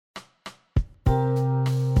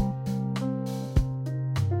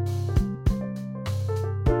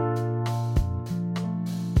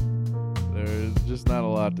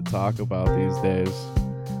lot to talk about these days.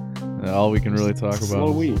 All we can really talk about.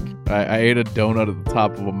 Slow week. I ate a donut at the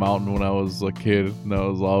top of a mountain when I was a kid, and that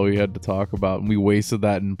was all we had to talk about. And we wasted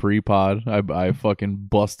that in pre-pod. I fucking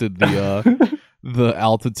busted the the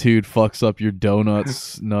altitude fucks up your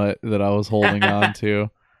donuts nut that I was holding on to.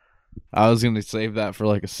 I was gonna save that for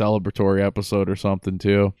like a celebratory episode or something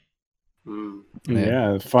too.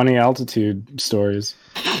 Yeah, funny altitude stories.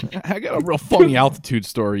 I got a real funny altitude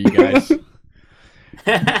story, you guys.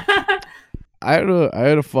 I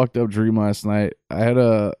had a fucked up dream last night. I had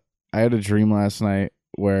a dream last night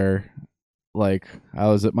where like I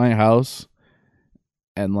was at my house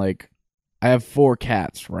and like I have 4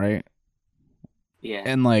 cats, right? Yeah.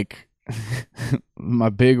 And like my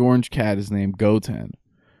big orange cat is named Goten.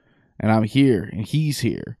 And I'm here and he's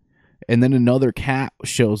here. And then another cat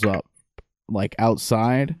shows up like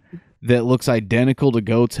outside that looks identical to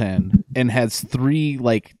Goten and has 3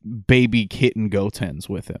 like baby kitten Gotens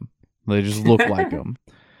with him. They just look like him.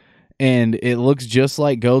 And it looks just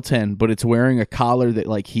like Goten, but it's wearing a collar that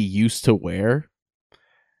like he used to wear.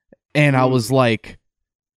 And I was like,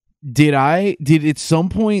 did at some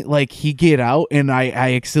point like he get out and I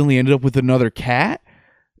accidentally ended up with another cat?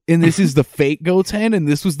 And this is the fake Goten and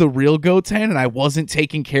this was the real Goten and I wasn't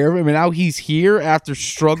taking care of him and now he's here after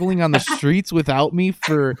struggling on the streets without me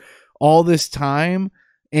for all this time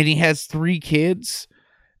and he has 3 kids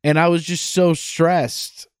and I was just so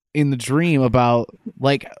stressed in the dream about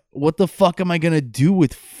like what the fuck am I gonna do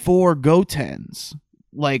with 4 Gotens,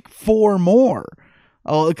 like 4 more.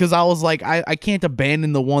 Oh, because I was like I can't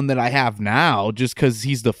abandon the one that I have now just because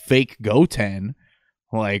he's the fake Goten,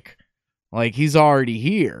 like he's already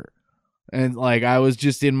here. And like I was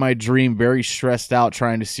just in my dream very stressed out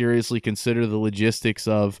trying to seriously consider the logistics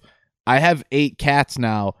of I have 8 cats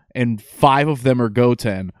now and 5 of them are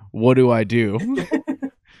Goten. What do I do?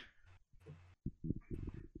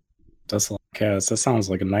 That's a lot of cats. That sounds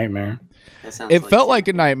like a nightmare. It felt like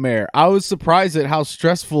a nightmare. I was surprised at how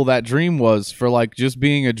stressful that dream was for like just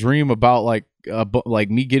being a dream about like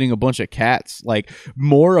me getting a bunch of cats, like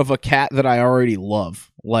more of a cat that I already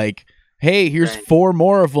love. Like, hey, here's 4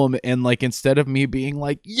 more of them, and like instead of me being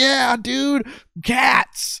like, yeah, dude,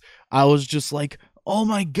 cats, I was just like, oh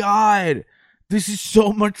my god, this is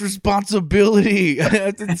so much responsibility. I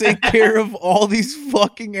have to take care of all these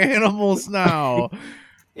fucking animals now.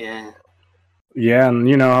 Yeah. Yeah, and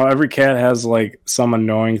you know, every cat has like some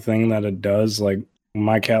annoying thing that it does. Like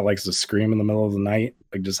my cat likes to scream in the middle of the night,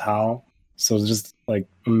 like just howl. So just like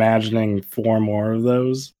imagining 4 more of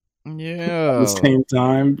those. Yeah. At the same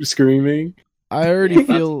time screaming. I already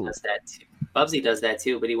feel Bubsy does that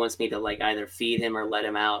too, but he wants me to like either feed him or let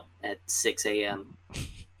him out at 6 a.m.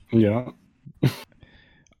 Yeah.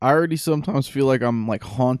 I already sometimes feel like I'm like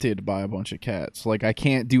haunted by a bunch of cats. Like I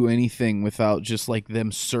can't do anything without just like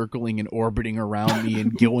them circling and orbiting around me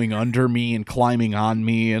and going under me and climbing on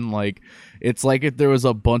me. And like, it's like if there was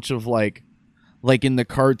a bunch of like in the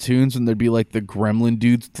cartoons and there'd be like the gremlin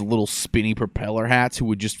dudes with the little spinny propeller hats who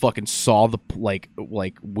would just fucking saw the like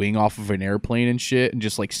wing off of an airplane and shit and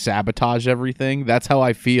just like sabotage everything. That's how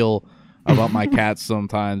I feel about my cats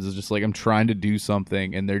sometimes. It's just like I'm trying to do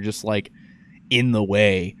something and they're just like in the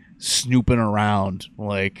way, snooping around.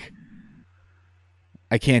 Like,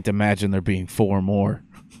 I can't imagine there being 4 more.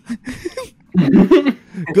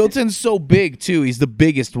 Goten's so big too. He's the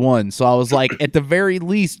biggest one. So I was like, at the very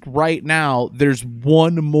least, right now, there's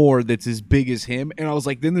 1 more that's as big as him. And I was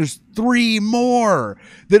like, then there's 3 more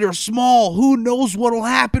that are small. Who knows what'll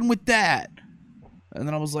happen with that? And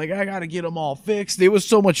then I was like, I gotta get them all fixed. It was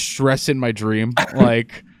so much stress in my dream.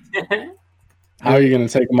 Like, how are you going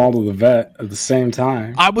to take them all to the vet at the same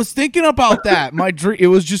time? I was thinking about that. My dream, it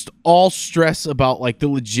was just all stress about like the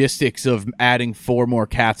logistics of adding 4 more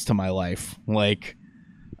cats to my life. Like,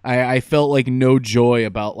 I felt like no joy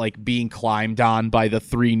about like being climbed on by the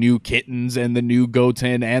 3 new kittens and the new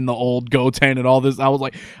Goten and the old Goten and all this. I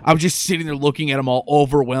was just sitting there looking at them all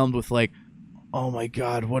overwhelmed with like, oh my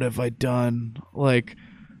god, what have I done? Like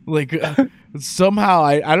somehow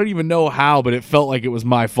I don't even know how, but it felt like it was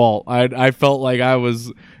my fault. I felt like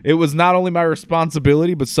it was not only my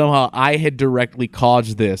responsibility, but somehow I had directly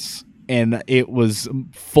caused this and it was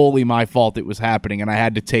fully my fault it was happening and I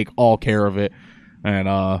had to take all care of it.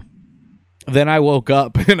 And then I woke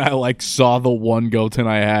up and I like saw the 1 Goten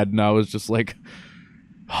I had and I was just like,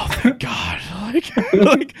 oh thank god.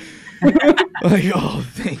 like oh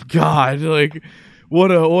thank god. Like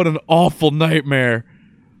what an awful nightmare.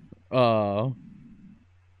 I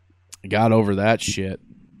got over that shit.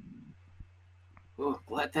 Oh,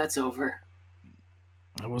 glad that's over.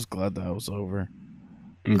 I was glad that was over.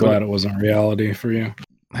 I'm glad it wasn't reality for you.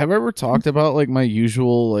 have I ever talked about like my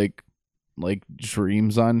usual like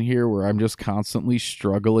dreams on here where I'm just constantly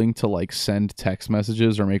struggling to like send text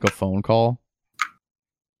messages or make a phone call?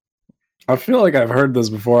 I feel like I've heard this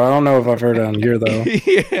before. I don't know if I've heard it on here though.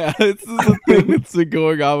 Yeah, this is a thing that's been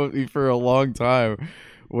going on with me for a long time,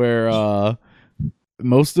 where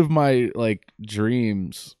most of my like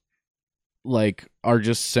dreams like are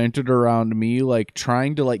just centered around me like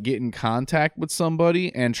trying to like get in contact with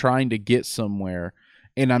somebody and trying to get somewhere,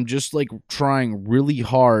 and I'm just like trying really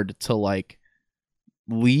hard to like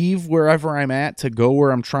leave wherever I'm at to go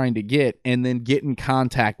where I'm trying to get, and then get in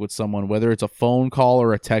contact with someone, whether it's a phone call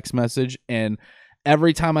or a text message. And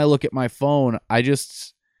every time I look at my phone, I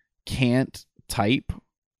just can't type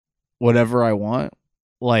whatever I want.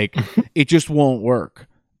 Like, it just won't work.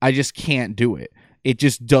 I just can't do it. It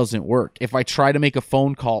just doesn't work. If I try to make a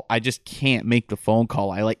phone call, I just can't make the phone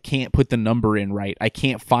call. I like can't put the number in right. I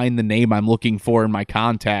can't find the name I'm looking for in my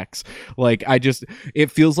contacts. Like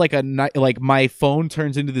it feels like like my phone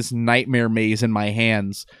turns into this nightmare maze in my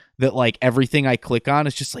hands that like everything I click on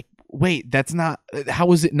is just like, wait, that's not,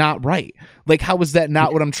 how is it not right? Like, how is that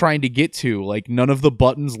not what I'm trying to get to? Like, none of the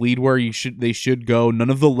buttons lead where they should go.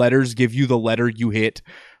 None of the letters give you the letter you hit.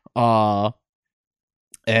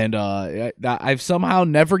 And I've somehow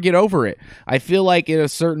never get over it. I feel like at a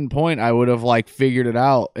certain point I would have like figured it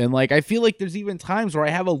out. And like I feel like there's even times where I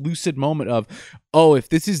have a lucid moment of, oh, if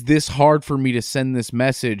this is this hard for me to send this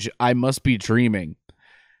message, I must be dreaming.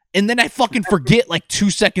 And then I fucking forget like 2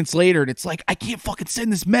 seconds later, and it's like, I can't fucking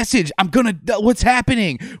send this message. What's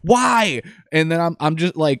happening? Why? And then I'm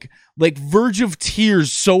just like verge of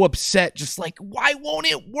tears, so upset, just like, why won't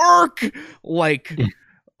it work? Like,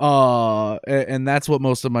 and that's what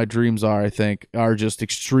most of my dreams are, I think, are just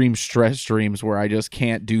extreme stress dreams where I just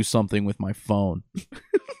can't do something with my phone.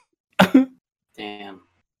 Damn.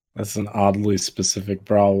 That's an oddly specific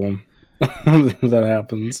problem that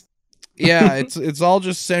happens. Yeah, it's all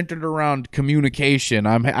just centered around communication.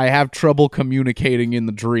 I have trouble communicating in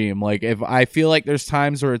the dream. Like, if I feel like there's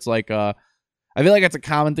times where it's like I feel like it's a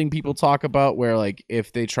common thing people talk about where like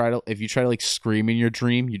if you try to like scream in your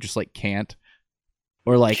dream, you just like can't.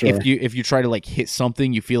 Or like Sure. if you try to like hit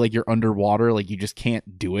something, you feel like you're underwater, like you just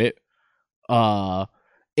can't do it.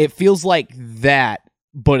 It feels like that,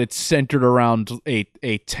 but it's centered around a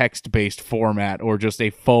text-based format or just a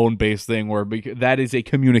phone-based thing where that is a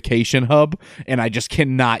communication hub, and I just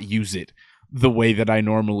cannot use it the way that I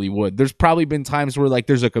normally would. There's probably been times where like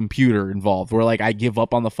there's a computer involved where like I give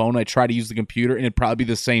up on the phone, I try to use the computer, and it'd probably be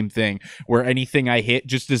the same thing where anything I hit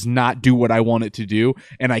just does not do what I want it to do,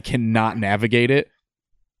 and I cannot navigate it.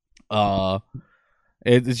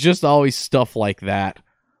 It's just always stuff like that.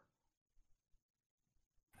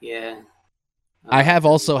 Yeah. I have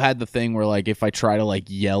also had the thing where like if I try to like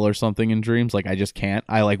yell or something in dreams, like I just can't.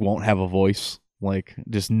 I like won't have a voice. Like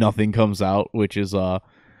just nothing comes out, which is I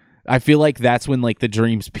feel like that's when like the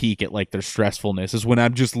dreams peak at like their stressfulness, is when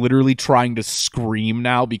I'm just literally trying to scream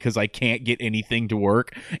now because I can't get anything to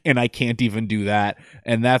work, and I can't even do that,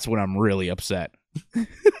 and that's when I'm really upset.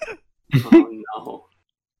 Oh no.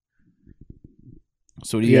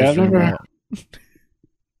 So what do you guys dream about?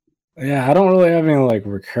 Yeah, I don't really have any like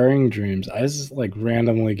recurring dreams. I just like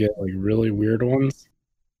randomly get like really weird ones.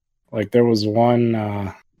 Like there was one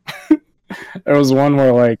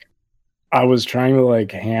where like I was trying to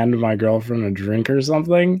like hand my girlfriend a drink or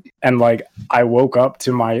something, and like I woke up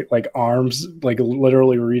to my like arms like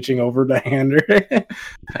literally reaching over to hand her.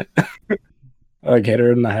 Like hit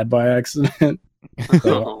her in the head by accident.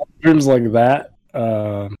 So, dreams like that.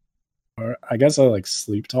 Or I guess I like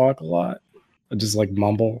sleep talk a lot. I just like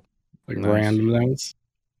mumble like Nice. random things.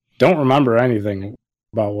 Don't remember anything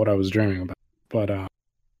about what I was dreaming about. But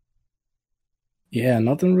yeah,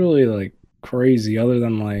 nothing really like crazy other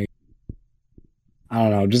than like I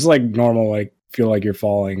don't know, just like normal like feel like you're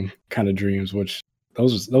falling kind of dreams, which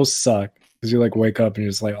those suck because you like wake up and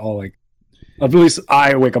you're just like all like, at least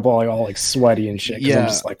I wake up all like sweaty and shit. 'Cause Yeah. I'm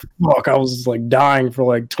just like, fuck, I was like dying for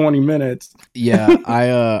like 20 minutes. Yeah,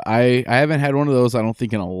 I haven't had one of those, I don't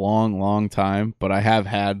think, in a long time, but I have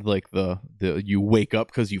had like the you wake up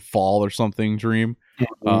because you fall or something dream.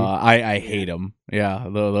 I hate them. Yeah,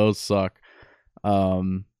 those suck.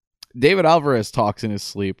 David Alvarez talks in his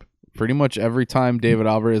sleep. Pretty much every time David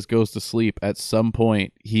Alvarez goes to sleep, at some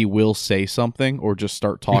point he will say something or just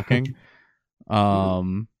start talking.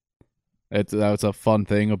 That's a fun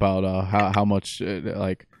thing about how much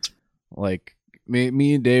like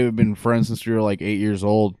me and Dave have been friends since we were like 8 years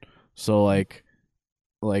old. So like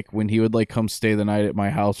when he would like come stay the night at my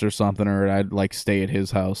house or something, or I'd like stay at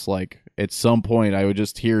his house, like at some point I would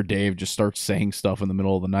just hear Dave just start saying stuff in the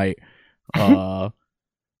middle of the night.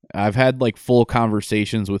 I've had like full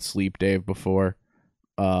conversations with Sleep Dave before.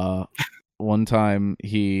 One time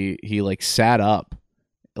he like sat up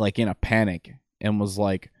like in a panic and was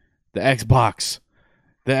like, the Xbox,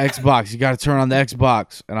 you got to turn on the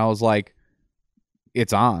Xbox. And I was like,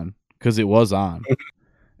 it's on, because it was on.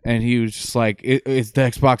 And he was just like, it's the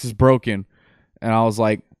Xbox is broken. And I was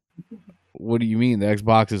like, what do you mean the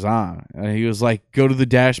Xbox is on? And he was like, go to the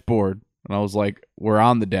dashboard. And I was like, we're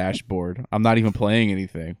on the dashboard. I'm not even playing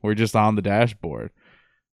anything. We're just on the dashboard.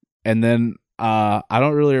 And then I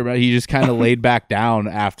don't really remember. He just kind of laid back down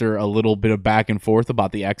after a little bit of back and forth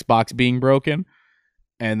about the Xbox being broken.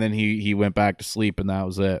 And then he went back to sleep, and that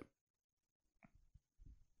was it.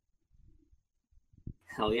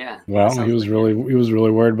 Hell yeah. Well, he was really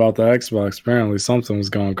worried about the Xbox. Apparently, something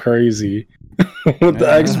was going crazy with the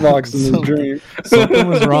Xbox in his dream. Something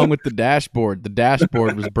was wrong with the dashboard. The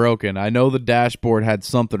dashboard was broken. I know the dashboard had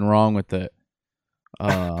something wrong with it.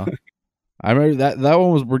 I remember that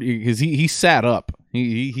one was because he sat up.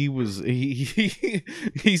 He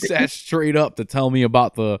sat straight up to tell me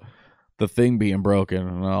about the thing being broken,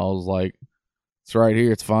 and I was like, "It's right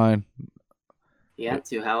here. It's fine." You had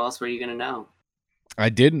to. How else were you gonna know? I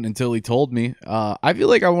didn't until he told me. I feel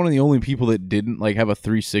like I'm one of the only people that didn't like have a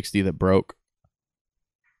 360 that broke.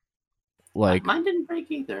 Like mine didn't break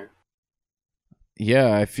either.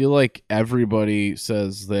 Yeah, I feel like everybody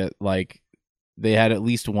says that like they had at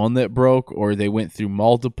least one that broke, or they went through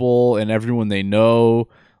multiple, and everyone they know,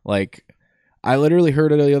 like, I literally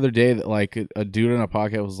heard it the other day that like a dude on a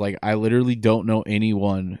podcast was like, I literally don't know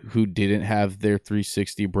anyone who didn't have their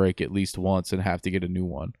 360 break at least once and have to get a new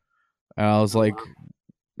one. And I was like,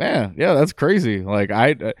 man, yeah, that's crazy. Like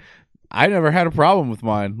I never had a problem with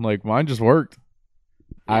mine. Like mine just worked.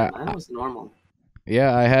 Yeah, mine was normal.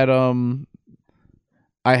 Yeah, I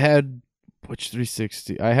had which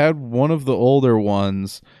 360? I had one of the older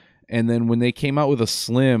ones, and then when they came out with a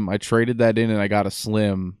Slim, I traded that in and I got a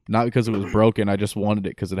Slim. Not because it was broken, I just wanted it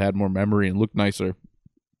because it had more memory and looked nicer.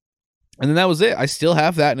 And then that was it. I still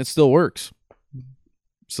have that and it still works.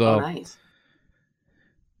 So nice.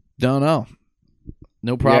 Don't know.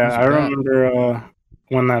 No problem. Yeah, I remember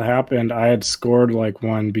when that happened, I had scored like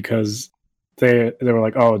one because they were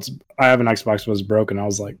like, "Oh, I have an Xbox, but it's broken." I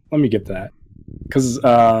was like, "Let me get that," because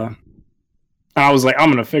I was like,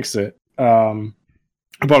 "I'm gonna fix it." I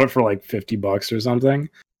bought it for like $50 or something,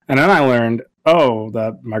 and then I learned,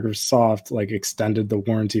 that Microsoft like extended the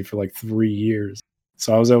warranty for like 3 years,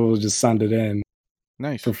 so I was able to just send it in,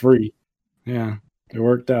 nice, for free. Yeah, it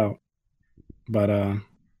worked out, but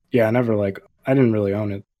yeah, I didn't really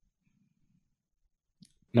own it.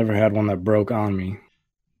 Never had one that broke on me.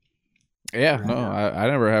 Yeah, no, I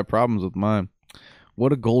never had problems with mine.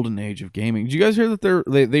 What a golden age of gaming. Did you guys hear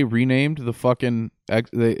that they renamed the fucking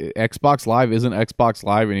the Xbox Live isn't Xbox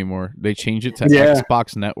Live anymore. They changed it to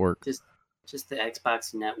Xbox Network. Just the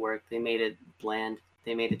Xbox Network. They made it bland.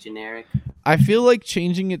 They made it generic. I feel like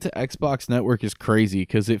changing it to Xbox Network is crazy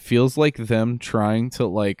because it feels like them trying to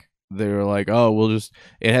like, they're like, oh,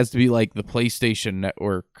 it has to be like the PlayStation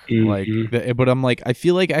Network. Mm-hmm. But I'm like, I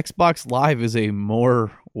feel like Xbox Live is a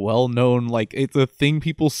more well-known, like, it's a thing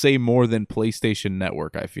people say more than PlayStation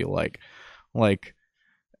Network, I feel like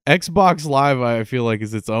Xbox Live, I feel like,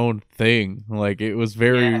 is its own thing. Like, it was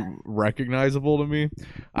very recognizable to me.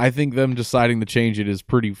 I think them deciding to change it is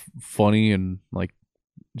pretty funny and, like,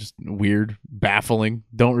 just weird, baffling.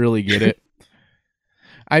 Don't really get it.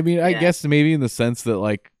 I mean, I guess maybe in the sense that,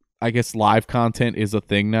 like, I guess live content is a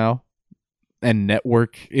thing now, and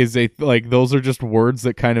network is those are just words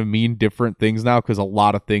that kind of mean different things now because a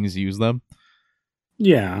lot of things use them.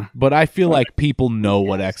 Yeah, but I feel like people know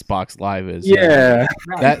what Xbox Live is. Yeah,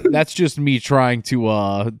 that's just me trying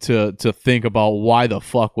to think about why the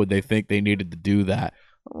fuck would they think they needed to do that.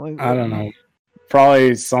 I don't know.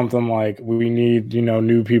 Probably something like we need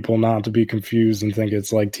new people not to be confused and think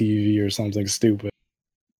it's like TV or something stupid.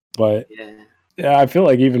 But yeah, I feel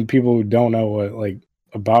like even people who don't know what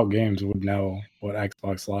about games would know what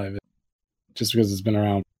Xbox Live is, just because it's been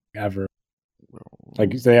around ever.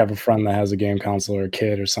 Like they have a friend that has a game console or a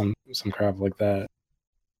kid or some crap like that.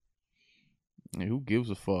 Yeah, who gives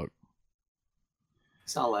a fuck?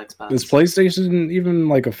 It's all Xbox. Is PlayStation even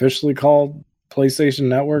officially called PlayStation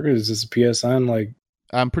Network, or is this PSN?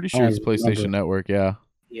 I'm pretty sure it's PlayStation Network. Yeah.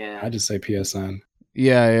 Yeah. I just say PSN.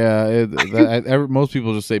 Yeah. Most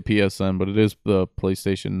people just say PSN, but it is the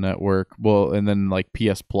PlayStation Network. Well, and then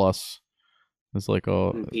PS Plus. It's like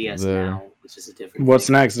PS Now, which is a different. What's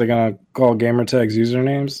next? They're gonna call gamertags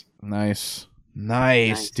usernames. Nice,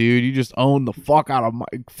 dude. You just own the fuck out of my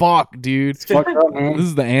fuck, dude. Fuck up, man. This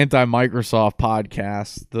is the anti-Microsoft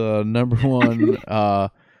podcast, the number one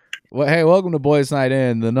Well, hey, welcome to Boys Night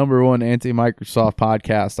In, the #1 anti-Microsoft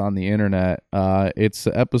podcast on the internet. It's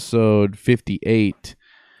episode 58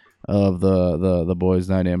 of the Boys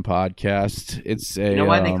Night In podcast. It's a. You know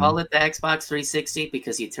why they call it the Xbox 360?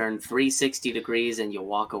 Because you turn 360 degrees and you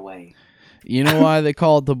walk away. You know why they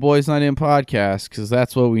call it the Boys Night In podcast? Because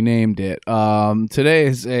that's what we named it. Today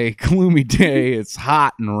is a gloomy day. It's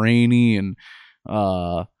hot and rainy, and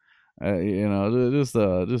just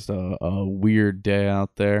a weird day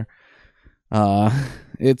out there.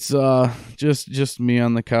 It's just me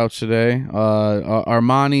on the couch today.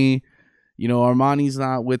 Armani, Armani's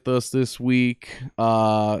not with us this week.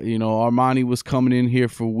 Armani was coming in here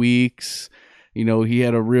for weeks. We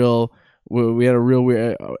had a real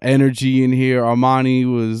weird energy in here.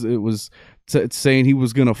 Armani was saying he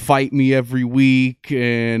was gonna fight me every week,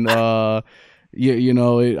 and I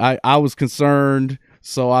was concerned.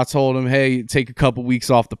 So I told him, hey, take a couple weeks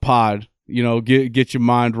off the pod, get your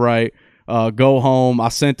mind right, go home. I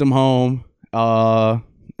sent him home.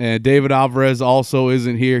 And David Alvarez also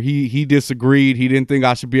isn't here. He disagreed. He didn't think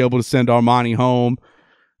I should be able to send Armani home.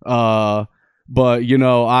 But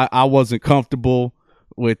I wasn't comfortable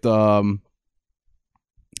with Armani's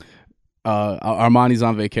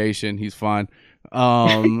on vacation. He's fine.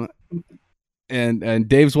 And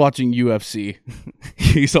Dave's watching UFC.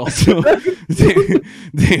 He's also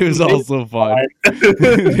Dave is also fine.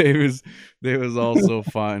 Dave is also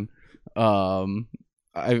fine.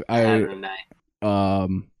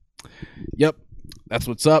 Yep, that's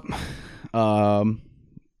what's up. And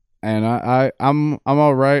I'm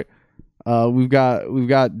all right. We've got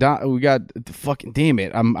fucking, damn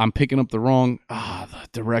it. I'm picking up the wrong. The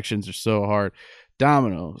directions are so hard.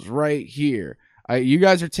 Domino's right here. You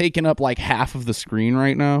guys are taking up like half of the screen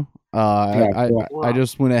right now. I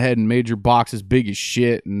just went ahead and made your box as big as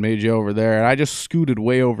shit and made you over there. And I just scooted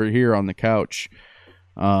way over here on the couch.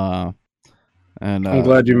 And I'm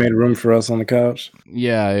glad you made room for us on the couch.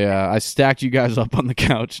 Yeah. I stacked you guys up on the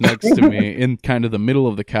couch next to me in kind of the middle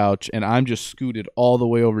of the couch, and I'm just scooted all the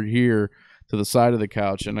way over here to the side of the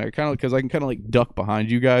couch. And I can kind of like duck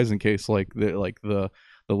behind you guys in case the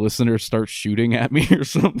listeners start shooting at me or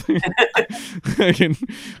something. I can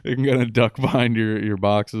kind of duck behind your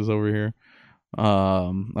boxes over here.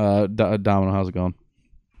 Domino, how's it going?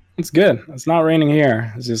 It's good. It's not raining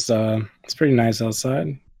here. It's just it's pretty nice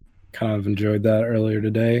outside. Kind of enjoyed that earlier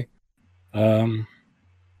today. I'm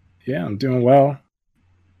doing well.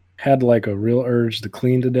 Had like a real urge to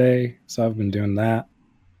clean today, so I've been doing that.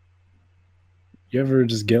 You ever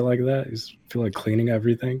just get like that? You just feel like cleaning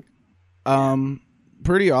everything?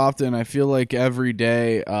 Pretty often. I feel like every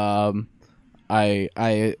day I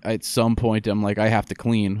at some point I'm like, I have to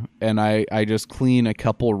clean, and I just clean a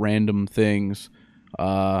couple random things.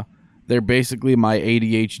 They're basically my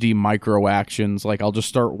ADHD micro actions. Like, I'll just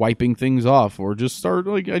start wiping things off, or I just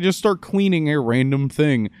start cleaning a random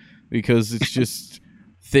thing, because it's just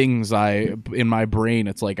things in my brain.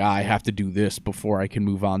 It's like, I have to do this before I can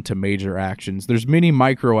move on to major actions. There's many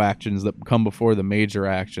micro actions that come before the major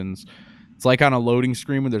actions. It's like on a loading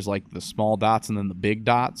screen where there's like the small dots and then the big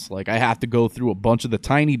dots. Like, I have to go through a bunch of the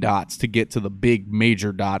tiny dots to get to the big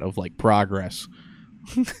major dot of like progress.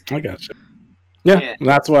 I gotcha. Yeah,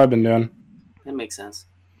 that's what I've been doing. That makes sense.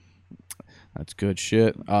 That's good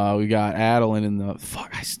shit. We got Adeline in the...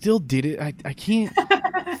 Fuck, I still did it. I can't...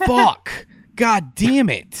 Fuck. God damn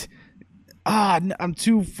it. I'm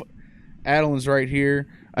too... Adeline's right here.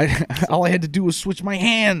 All I had to do was switch my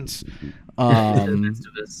hands. Adeline,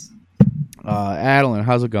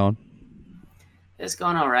 how's it going? It's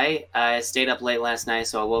going all right. I stayed up late last night,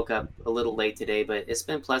 so I woke up a little late today, but it's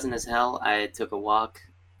been pleasant as hell. I took a walk.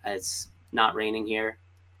 It's not raining here.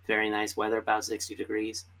 Very nice weather, about 60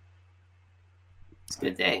 degrees. It's a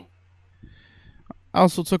good day. I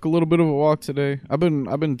also took a little bit of a walk today. I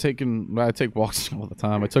take walks all the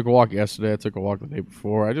time. I took a walk yesterday. I took a walk the day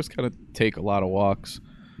before. I just kind of take a lot of walks.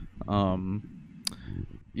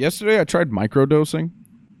 Yesterday I tried microdosing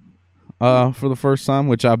for the first time,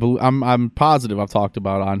 which I'm positive I've talked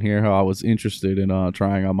about on here, how I was interested in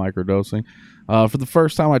trying out microdosing. For the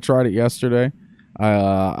first time I tried it yesterday.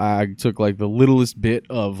 I took like the littlest bit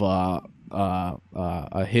of a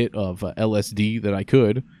hit of LSD that I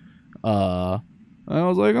could. I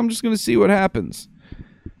was like, I'm just gonna see what happens.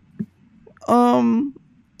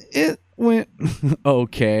 It went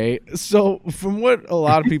okay. So from what a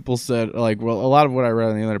lot of people said, a lot of what I read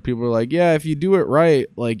on the internet, people were like, yeah, if you do it right,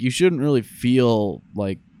 like, you shouldn't really feel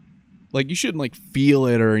like you shouldn't like feel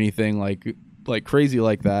it or anything like crazy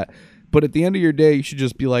like that. But at the end of your day, you should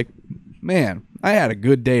just be like, man, I had a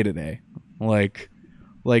good day today. Like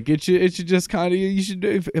it should just kind of, you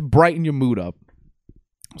should brighten your mood up.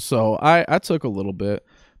 So I took a little bit,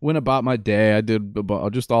 went about my day. I did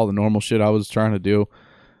just all the normal shit I was trying to do,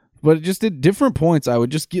 but it just at different points I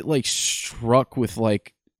would just get like struck with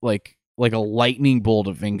like a lightning bolt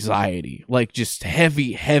of anxiety, like just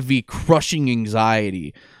heavy crushing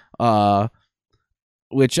anxiety,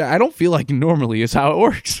 which I don't feel like normally is how it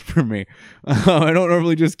works for me. I don't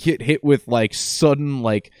normally just get hit with like sudden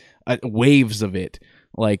like waves of it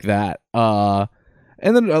like that.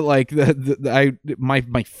 And then like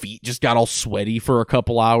my feet just got all sweaty for a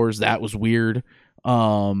couple hours. That was weird.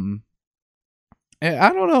 I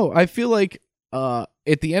don't know. I feel like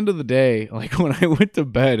at the end of the day, like when I went to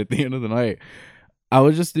bed at the end of the night, I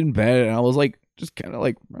was just in bed and I was like just kind of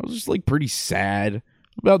like I was just like pretty sad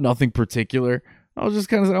about nothing particular. I was just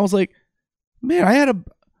kind of I was like, man, I had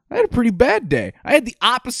a pretty bad day. I had the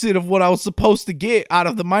opposite of what I was supposed to get out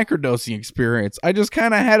of the microdosing experience. I just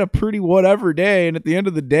kind of had a pretty whatever day, and at the end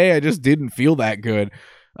of the day, I just didn't feel that good.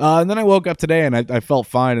 And then I woke up today, and I felt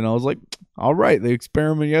fine, and I was like, all right, the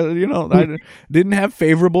experiment, I didn't have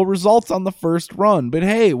favorable results on the first run. But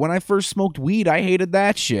hey, when I first smoked weed, I hated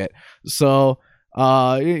that shit. So,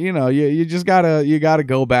 you just gotta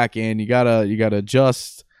go back in. You gotta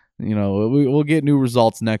adjust. We'll get new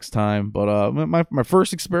results next time, but my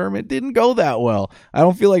first experiment didn't go that well. I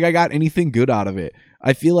don't feel like I got anything good out of it.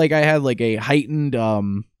 I feel like I had like a heightened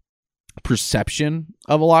perception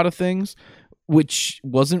of a lot of things, which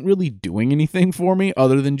wasn't really doing anything for me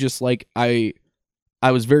other than just like I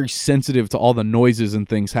was very sensitive to all the noises and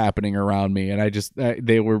things happening around me, and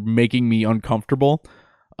they were making me uncomfortable.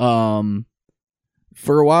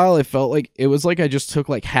 For a while, it felt like it was like I just took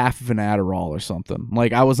like half of an Adderall or something.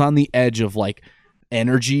 Like I was on the edge of like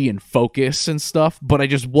energy and focus and stuff, but I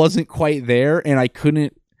just wasn't quite there and I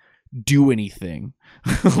couldn't do anything.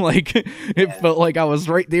 Like it felt like I was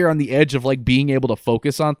right there on the edge of like being able to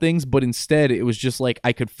focus on things, but instead it was just like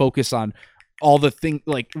I could focus on all the things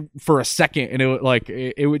like for a second, and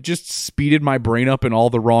it would just speeded my brain up in all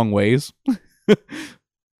the wrong ways.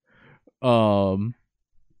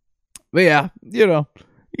 But yeah, you gotta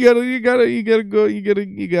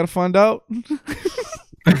find out.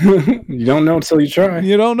 You don't know until you try.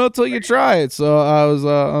 You don't know till you try it. So I was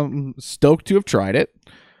stoked to have tried it.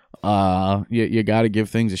 You got to give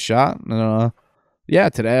things a shot. Yeah,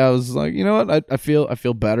 today I was like, you know what? I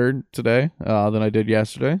feel better today than I did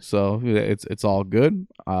yesterday. So it's all good.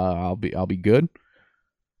 I'll be good.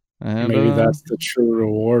 And, maybe that's the true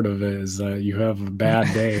reward of it, is that you have a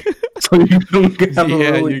bad day. So you don't get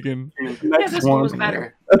you can. This one was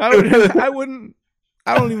better. I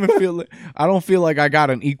don't feel like I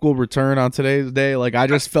got an equal return on today's day. Like I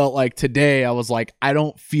just felt like today I was like, I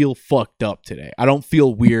don't feel fucked up today. I don't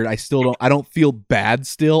feel weird. I don't feel bad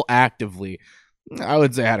still actively. I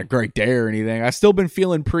would say I had a great day or anything. I still been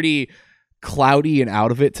feeling pretty cloudy and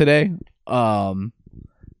out of it today.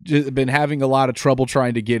 Just been having a lot of trouble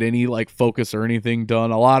trying to get any like focus or anything done.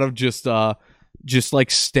 A lot of just like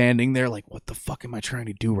standing there like, what the fuck am I trying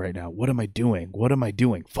to do right now? What am I doing?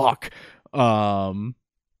 Fuck. Yeah,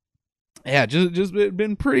 just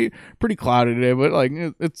been pretty cloudy today, but like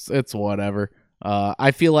it's whatever. I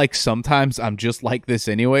feel like sometimes I'm just like this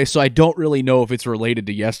anyway, so I don't really know if it's related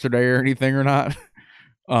to yesterday or anything or not.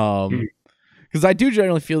 Because I do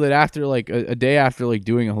generally feel that after like a day after like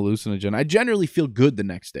doing a hallucinogen, I generally feel good the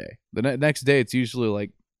next day. The next day, it's usually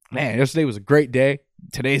like, man, yesterday was a great day.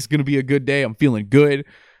 Today's gonna be a good day. I'm feeling good.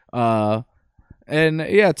 And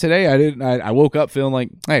yeah, today I woke up feeling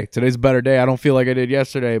like, hey, today's a better day. I don't feel like I did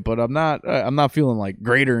yesterday, but I'm not feeling like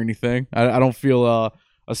great or anything. I don't feel a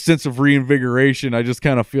sense of reinvigoration. I just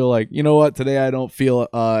kind of feel like, you know what, today I don't feel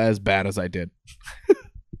as bad as I did.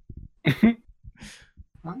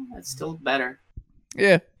 Well, that's still better.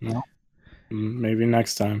 Yeah. Well, maybe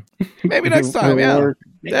next time. Maybe next time. Yeah.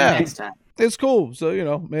 Maybe next time. It's cool.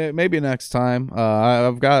 So, maybe next time.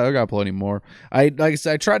 I've got plenty more. Like I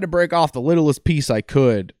said, I tried to break off the littlest piece I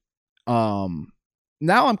could. Now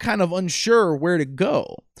I'm kind of unsure where to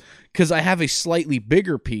go, because I have a slightly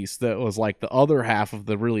bigger piece that was like the other half of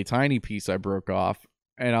the really tiny piece I broke off.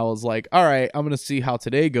 And I was like, all right, I'm going to see how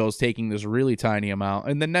today goes taking this really tiny amount.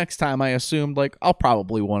 And the next time I assumed like I'll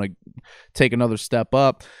probably want to take another step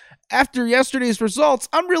up. After yesterday's results,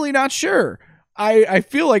 I'm really not sure. I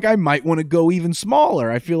feel like I might want to go even smaller.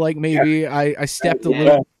 I feel like maybe I stepped a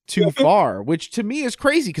little too far, which to me is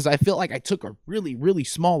crazy because I feel like I took a really, really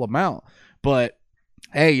small amount. But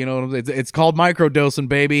hey, it's called microdosing,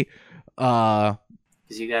 baby. Because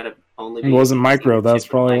you got to only. It wasn't micro. That's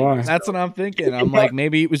probably why. That's what I'm thinking. I'm like,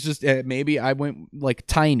 maybe it was just maybe I went like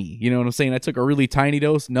tiny. You know what I'm saying? I took a really tiny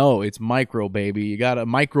dose. No, it's micro, baby. You got to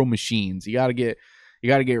micro machines. You got to get You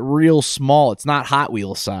got to get real small. It's not Hot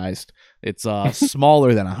Wheels sized. It's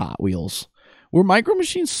smaller than a Hot Wheels. Were Micro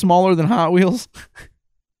Machines smaller than Hot Wheels?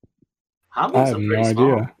 Hot I Wheels have are no pretty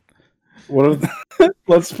small. idea. What?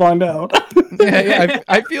 Let's find out.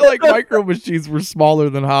 I feel like Micro Machines were smaller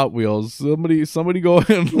than Hot Wheels. Somebody go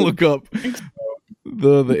ahead and look up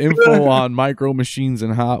the info on Micro Machines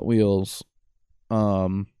and Hot Wheels.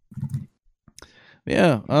 Yeah,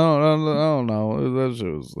 I don't know.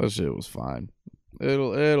 That shit was fine.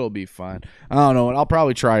 It'll be fine. I don't know, and I'll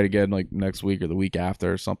probably try it again like next week or the week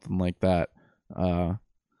after or something like that. And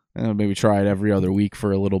maybe try it every other week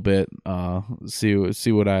for a little bit. See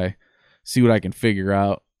what I can figure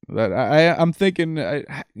out. That I'm thinking.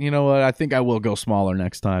 You know what? I think I will go smaller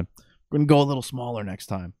next time. I'm gonna go a little smaller next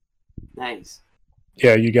time. Nice.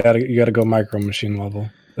 Yeah, you gotta go Micro Machine level.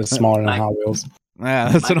 It's smaller than Hot Wheels. Yeah,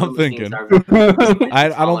 that's what I'm thinking. I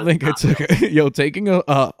don't think I took taking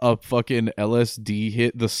a fucking LSD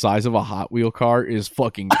hit the size of a Hot Wheel car is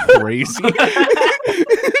fucking crazy.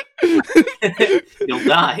 You'll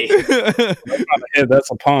die. That's not a hit,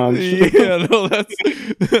 that's a punch. Yeah, no, that's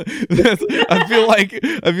I feel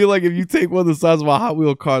like if you take one the size of a Hot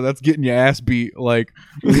Wheel car, that's getting your ass beat, like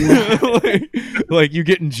you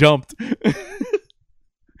getting jumped.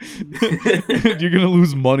 You're gonna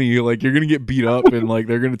lose money, like you're gonna get beat up, and like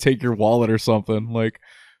they're gonna take your wallet or something. Like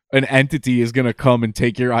an entity is gonna come and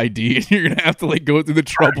take your ID, and you're gonna have to like go through the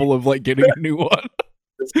trouble of like getting a new one.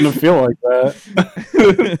 It's gonna feel like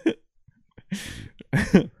that.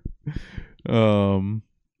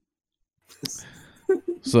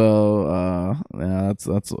 So yeah,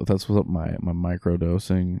 that's what my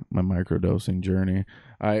microdosing journey.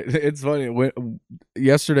 It's funny,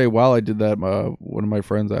 yesterday while I did that, one of my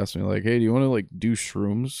friends asked me like, hey, do you want to like do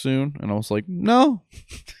shrooms soon? And I was like, no.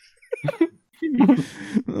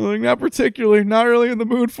 Like, not particularly, not really in the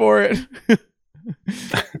mood for it.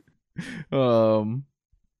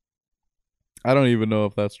 I don't even know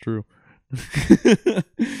if that's true.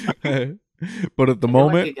 But at the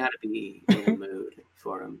moment, like you gotta be in the mood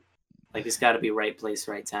for them. Like it's gotta be right place,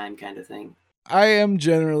 right time kind of thing. I am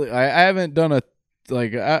generally, I haven't done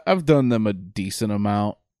I've done them a decent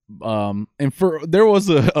amount. And there was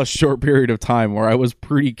a short period of time where I was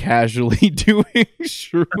pretty casually doing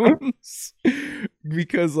shrooms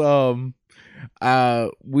because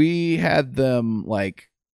we had them like,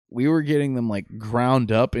 we were getting them like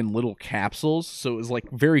ground up in little capsules, so it was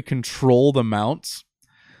like very controlled amounts.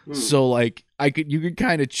 So like you could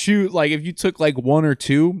kind of choose, like if you took like one or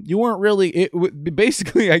two, you weren't really,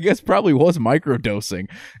 basically I guess probably was microdosing.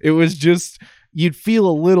 It was just, you'd feel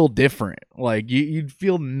a little different, like you'd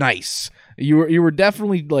feel nice. You were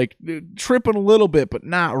definitely like tripping a little bit, but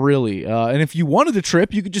not really. And if you wanted to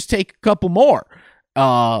trip, you could just take a couple more.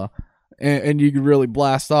 And you could really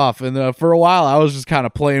blast off. And for a while, I was just kind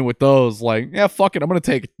of playing with those. Like, yeah, fuck it. I'm going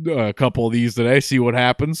to take a couple of these today, see what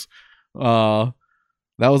happens.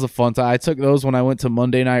 That was a fun time. I took those when I went to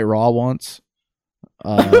Monday Night Raw once.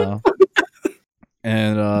 And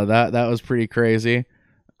that was pretty crazy.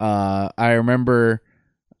 I remember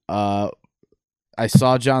I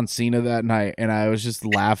saw John Cena that night, and I was just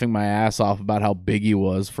laughing my ass off about how big he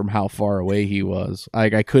was from how far away he was.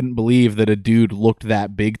 Like, I couldn't believe that a dude looked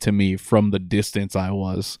that big to me from the distance I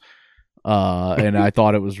was. And I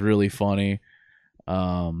thought it was really funny.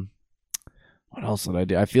 What else did I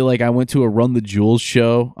do? I feel like I went to a Run the Jewels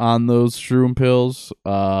show on those shroom pills.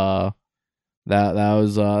 That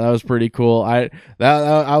was pretty cool. That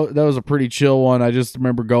was a pretty chill one. I just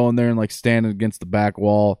remember going there and like standing against the back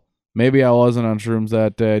wall. Maybe I wasn't on shrooms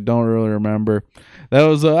that day. Don't really remember. That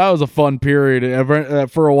was a fun period.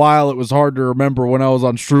 For a while, it was hard to remember when I was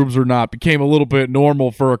on shrooms or not. Became a little bit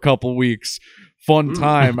normal for a couple weeks. Fun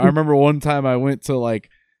time. I remember one time I went to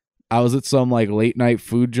I was at some like late night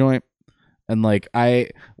food joint, and like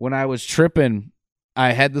when I was tripping,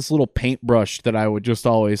 I had this little paintbrush that I would just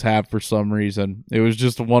always have for some reason. It was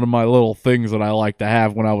just one of my little things that I like to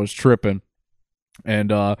have when I was tripping.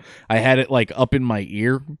 And I had it like up in my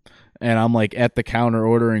ear, and I'm like at the counter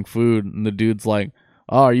ordering food, and the dude's like,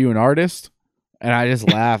 "Oh, are you an artist?" And I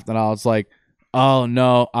just laughed, and I was like, "Oh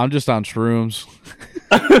no, I'm just on shrooms."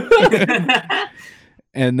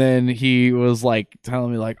 And then he was like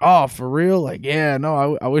telling me like, "Oh, for real? Like, yeah,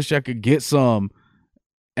 no, I wish I could get some."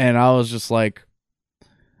 And I was just like,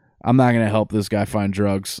 I'm not gonna help this guy find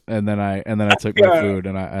drugs. And then I took my food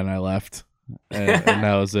and I left, and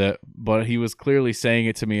that was it. But he was clearly saying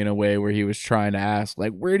it to me in a way where he was trying to ask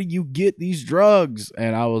like, where do you get these drugs?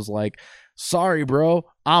 And I was like, sorry, bro,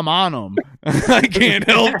 I'm on them. I can't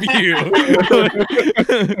help you.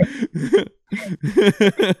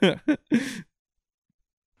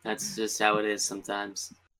 That's just how it is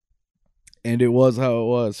sometimes. And it was how it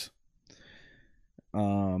was.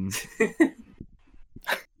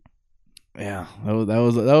 Yeah,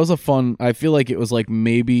 that was a fun. I feel like it was like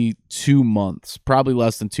maybe 2 months, probably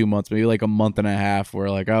less than 2 months, maybe like a month and a half, where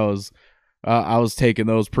like I was taking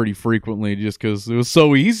those pretty frequently just because it was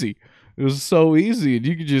so easy. It was so easy, and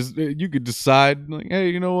you could decide like, hey,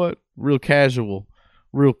 you know what, real casual,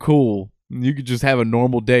 real cool. You could just have a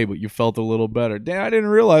normal day, but you felt a little better. Damn, I didn't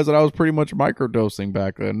realize that I was pretty much microdosing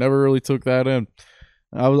back then. Never really took that in.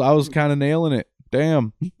 I was kind of nailing it.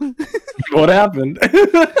 Damn. What happened?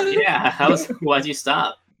 Yeah, why'd you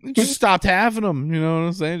stop? Just stopped having them. You know what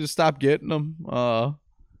I'm saying? Just stopped getting them. Yeah,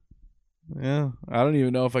 I don't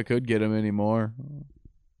even know if I could get them anymore.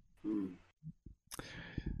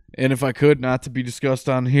 And if I could, not to be discussed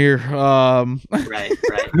on here. Right.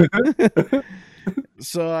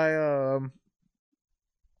 So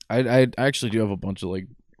I actually do have a bunch of like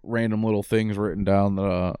random little things written down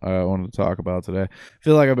that I wanted to talk about today. I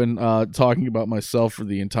feel like I've been talking about myself for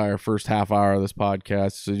the entire first half hour of this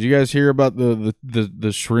podcast. So did you guys hear about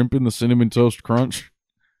the shrimp and the cinnamon toast crunch?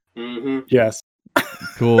 Mm-hmm. Yes.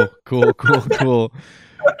 Cool.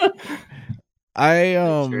 I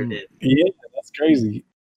Sure did. Yeah, that's crazy.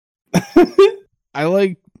 I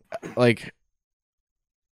like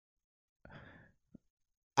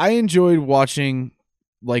I enjoyed watching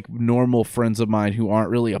like normal friends of mine who aren't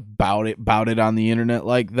really about it on the internet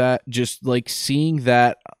like that, just like seeing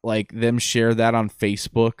that, like them share that on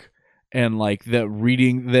Facebook and like them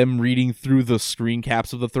reading through the screen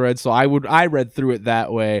caps of the thread. So I read through it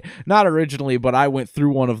that way, not originally, but I went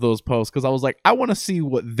through one of those posts because I was like, I want to see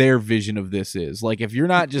what their vision of this is. Like, if you're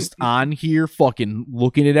not just on here fucking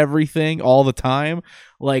looking at everything all the time,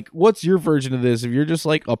 like, what's your version of this? If you're just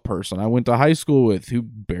like a person I went to high school with who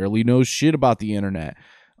barely knows shit about the internet,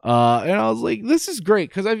 and I was like, this is great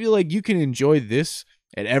because I feel like you can enjoy this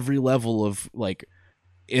at every level of like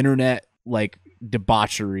internet, like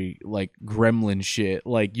debauchery, like gremlin shit.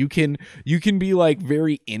 Like you can be like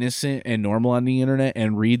very innocent and normal on the internet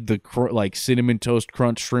and read the like cinnamon toast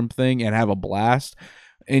crunch shrimp thing and have a blast,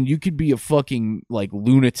 and you could be a fucking like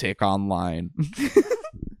lunatic online.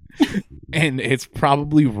 And it's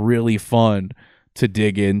probably really fun to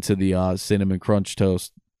dig into the cinnamon crunch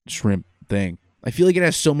toast shrimp thing. I feel like it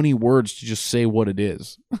has so many words to just say what it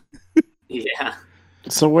is. Yeah.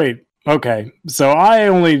 So wait, okay. So I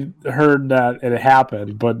only heard that it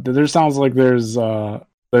happened, but there sounds like there's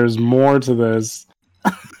more to this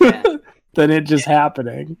than it just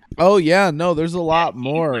happening. Oh yeah, no, there's a lot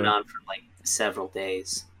more. It went on for like several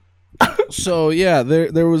days. So yeah,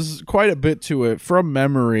 there was quite a bit to it from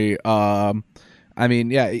memory. I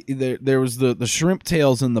mean, yeah, there was the shrimp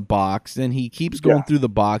tails in the box. Then he keeps going through the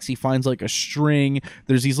box. He finds like a string.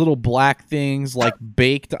 There's these little black things like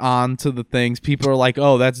baked onto the things. People are like,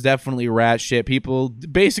 oh, that's definitely rat shit. People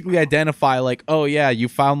basically identify like, oh yeah, you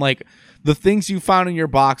found like the things you found in your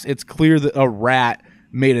box. It's clear that a rat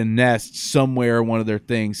made a nest somewhere in one of their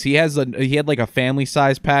things. He had like a family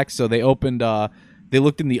size pack, so they opened they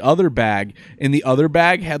looked in the other bag, and the other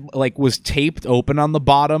bag had like was taped open on the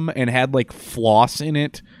bottom and had like floss in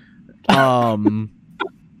it. And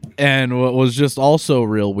what was just also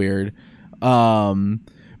real weird.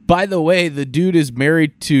 By the way, the dude is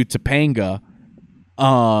married to Topanga.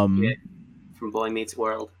 From Boy Meets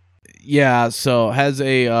World. Yeah, so has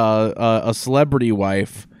a celebrity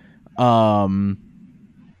wife. That's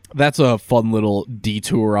a fun little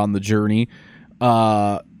detour on the journey.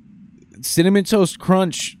 Cinnamon Toast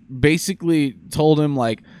Crunch basically told him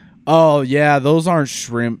like, oh yeah, those aren't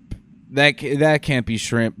shrimp. That can't be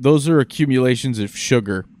shrimp. Those are accumulations of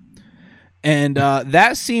sugar. And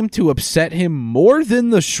that seemed to upset him more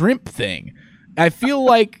than the shrimp thing. I feel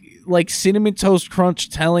like Cinnamon Toast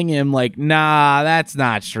Crunch telling him like, nah, that's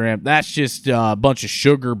not shrimp. That's just a bunch of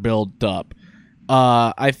sugar built up.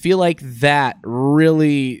 I feel like that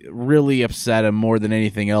really, really upset him more than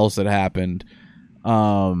anything else that happened.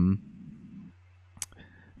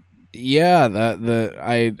 Yeah,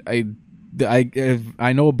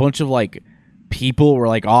 I know a bunch of like people were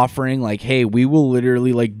like offering like, hey, we will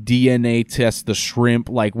literally like DNA test the shrimp,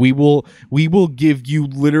 like we will give you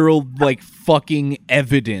literal like fucking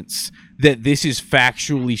evidence that this is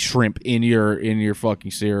factually shrimp in your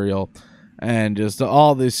fucking cereal, and just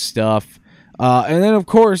all this stuff. And then of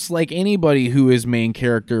course, like anybody who is main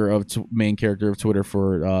character of Twitter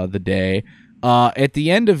for the day, at the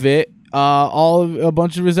end of it, a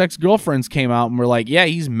bunch of his ex-girlfriends came out and were like, yeah,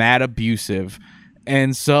 he's mad abusive.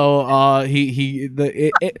 And so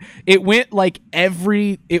it went like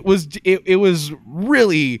it was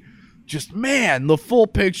really just, man, the full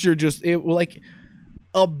picture, just it like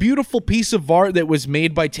a beautiful piece of art that was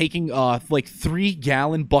made by taking like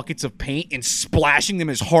 3-gallon buckets of paint and splashing them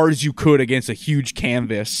as hard as you could against a huge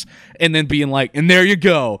canvas, and then being like, and there you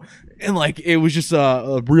go. And like it was just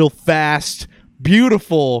a real fast,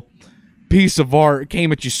 beautiful piece of art. It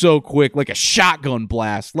came at you so quick, like a shotgun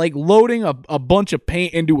blast, like loading a bunch of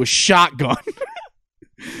paint into a shotgun.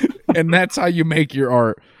 And that's how you make your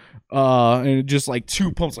art. And it just like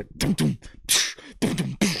 2 pumps, like dum, dum, dum,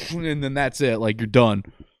 dum, dum, and then that's it. Like you're done.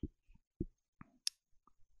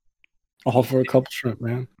 All for a couple shrimp,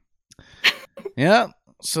 man. Yeah.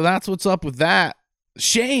 So that's what's up with that.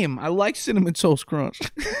 Shame. I like Cinnamon Toast Crunch.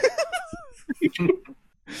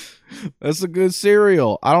 That's a good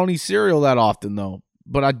cereal. I don't eat cereal that often though,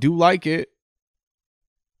 but I do like it.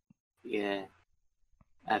 Yeah,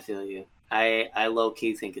 I feel you. I low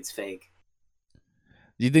key think it's fake.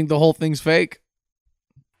 You think the whole thing's fake?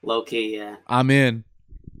 Low key, yeah. I'm in.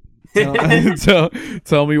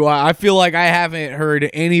 Tell me why. I feel like I haven't heard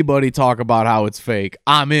anybody talk about how it's fake.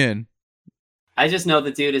 I'm in. I just know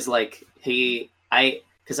the dude is like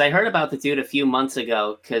because I heard about the dude a few months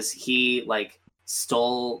ago because he like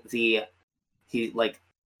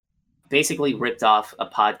basically ripped off a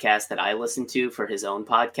podcast that I listened to for his own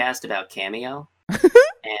podcast about Cameo. And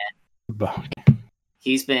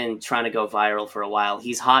he's been trying to go viral for a while.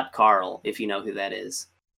 He's Hot Carl, if you know who that is.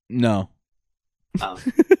 No. Oh,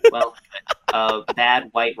 well, bad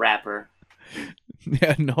white rapper.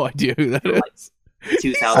 Yeah, no idea who that is.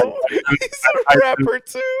 2000. He's a rapper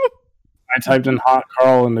too. I typed in "hot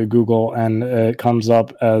Carl" into Google, and it comes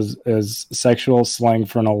up as sexual slang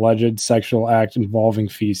for an alleged sexual act involving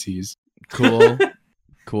feces. Cool.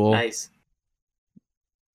 Cool. Nice.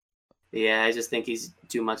 Yeah, I just think he's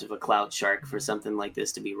too much of a clout shark for something like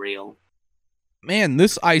this to be real. Man,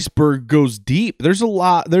 this iceberg goes deep. There's a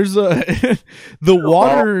lot. The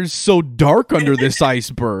water is so dark under this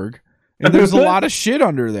iceberg. And there's a lot of shit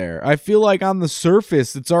under there. I feel like on the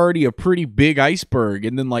surface, it's already a pretty big iceberg.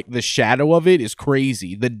 And then, like, the shadow of it is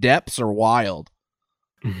crazy. The depths are wild.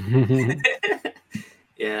 Yeah.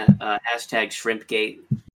 Hashtag Shrimpgate.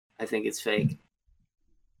 I think it's fake.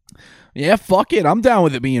 Yeah, fuck it. I'm down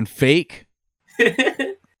with it being fake.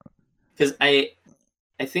 Because I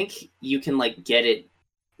think you can, like, get it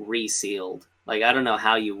resealed. Like, I don't know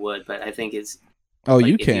how you would, but I think it's... Oh, like,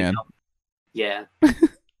 you can. Yeah.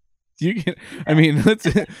 You can. I mean,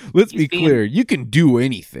 let's be clear. You can do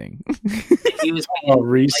anything. He was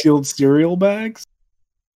resealed cereal bags.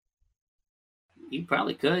 You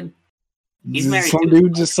probably could. He's married. Some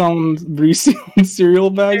dude just selling resealed cereal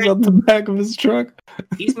bags out the back of his truck.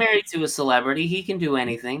 He's married to a celebrity. He can do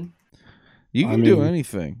anything. You can do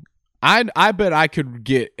anything. I bet I could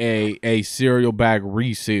get a cereal bag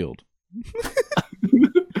resealed.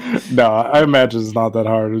 No, I imagine it's not that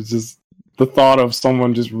hard. It's just the thought of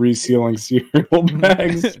someone just resealing cereal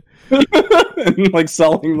bags and like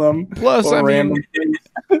selling them. Plus, I mean,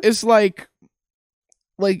 it's like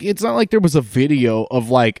it's not like there was a video of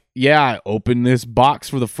like, yeah, I opened this box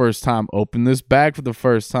for the first time, opened this bag for the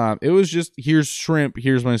first time. It was just, here's shrimp,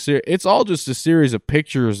 here's my cereal. It's all just a series of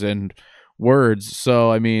pictures and words.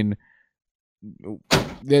 So I mean,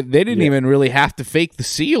 they didn't even really have to fake the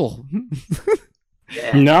seal.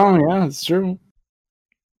 Yeah. No, yeah, it's true.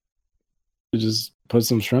 You just put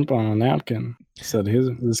some shrimp on a napkin. Said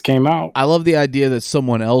this came out. I love the idea that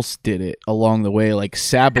someone else did it along the way, like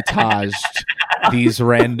sabotaged these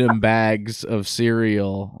random bags of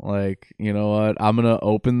cereal. Like, you know what? I'm gonna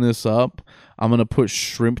open this up. I'm gonna put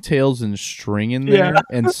shrimp tails and string in there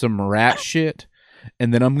and some rat shit,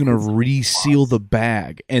 and then I'm gonna reseal the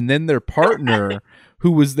bag. And then their partner,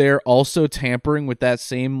 who was there, also tampering with that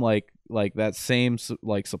same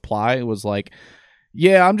supply, was like,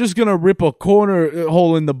 yeah, I'm just going to rip a corner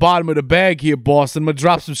hole in the bottom of the bag here, boss, and I'm going to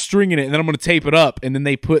drop some string in it, and then I'm going to tape it up. And then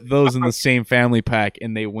they put those in the same family pack,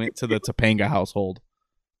 and they went to the Topanga household.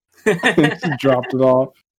 Dropped it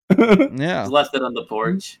off. Yeah. Left it on the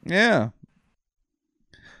porch. Yeah.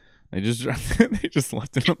 They just left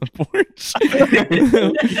it on the porch.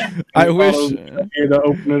 I wish to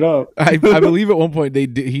open it up. I believe at one point he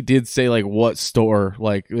did say like what store,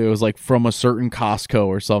 like it was like from a certain Costco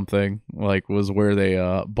or something, like was where they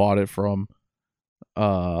bought it from.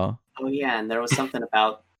 Oh yeah, and there was something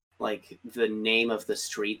about like the name of the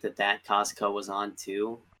street that Costco was on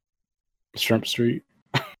too. Shrimp Street.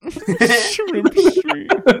 Shrimp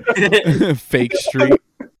Street. Fake street.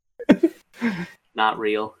 Not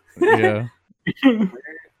real. Yeah. Where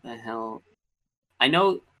the hell? I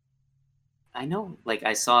know. Like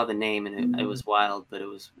I saw the name and it was wild, but it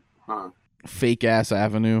was, Fake ass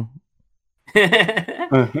Avenue.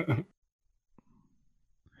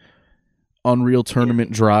 Unreal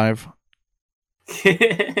Tournament Drive.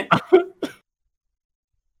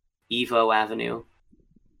 Evo Avenue.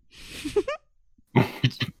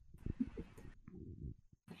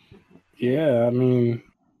 Yeah, I mean,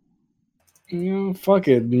 fuck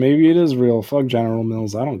it. Maybe it is real. Fuck General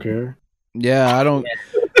Mills. I don't care. Yeah, I don't.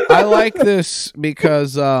 I like this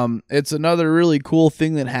because it's another really cool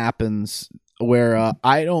thing that happens where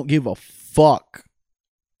I don't give a fuck.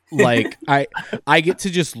 Like I get to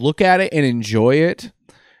just look at it and enjoy it,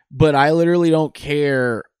 but I literally don't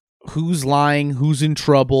care who's lying, who's in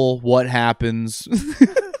trouble, what happens.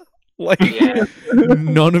 Like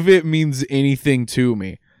none of it means anything to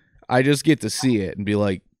me. I just get to see it and be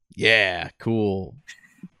like, yeah, cool.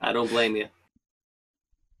 I don't blame you.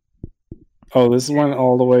 Oh, this went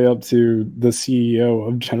all the way up to the CEO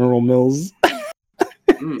of General Mills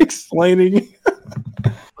explaining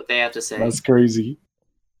what they have to say. That's crazy.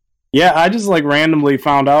 Yeah, I just like randomly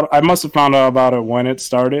found out. I must have found out about it when it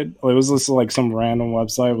started. It was just like some random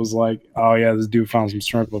website was like, "Oh yeah, this dude found some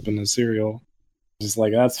shrimp up in his cereal." Just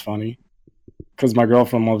like that's funny, because my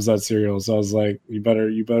girlfriend loves that cereal. So I was like, "You better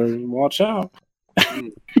watch out."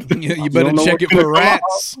 You better check it for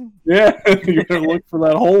rats. Yeah, you're gonna look for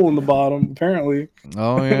that hole in the bottom. Apparently.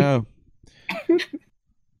 Oh yeah.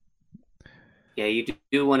 Yeah, you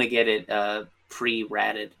do want to get it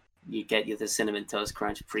pre-ratted. You get the Cinnamon Toast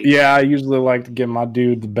Crunch pre. Yeah, I usually like to get my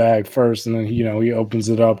dude the bag first, and then he opens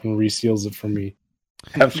it up and reseals it for me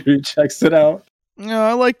after he checks it out. No,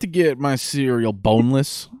 I like to get my cereal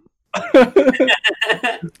boneless,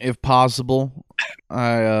 if possible.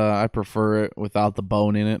 I prefer it without the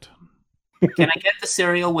bone in it. Can I get the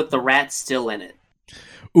cereal with the rat still in it?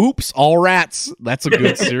 Oops, all rats. That's a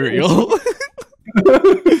good cereal.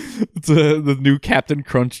 It's the new Captain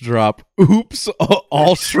Crunch drop. Oops,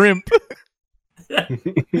 all shrimp.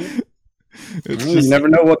 You never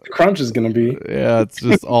know what the crunch is going to be. Yeah, it's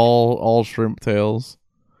just all shrimp tails.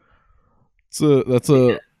 That's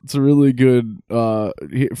a really good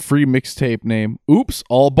free mixtape name. Oops,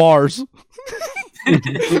 all bars.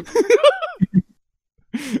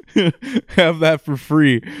 Have that for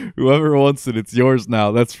free. Whoever wants it, it's yours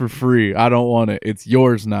now. That's for free. I don't want it. It's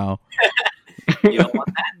yours now. You don't want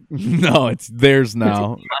that? No, it's theirs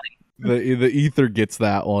now. The Ether gets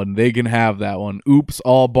that one. They can have that one. Oops,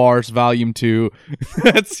 all bars, volume 2.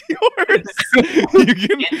 That's yours. You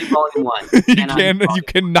can't do volume 1. You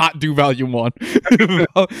cannot do volume 1.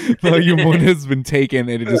 Volume 1 has been taken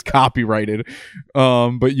and it is copyrighted.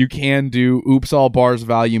 But you can do Oops, all bars,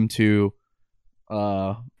 volume 2.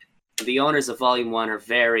 The owners of volume 1 are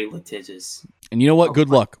very litigious. And you know what? Good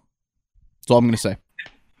luck. That's all I'm gonna say.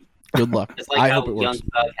 Good luck. It's like I how hope it Young works.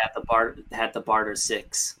 Thug had the Barter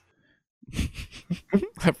 6.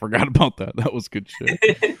 I forgot about that. That was good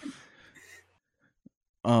shit.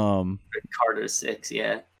 Carter 6,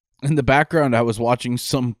 yeah. In the background, I was watching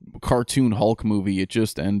some cartoon Hulk movie. It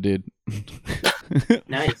just ended.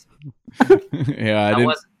 Nice.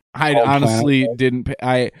 Yeah, I honestly didn't.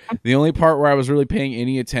 The only part where I was really paying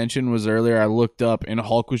any attention was earlier. I looked up and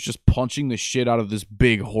Hulk was just punching the shit out of this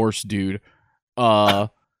big horse dude.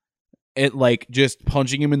 It like just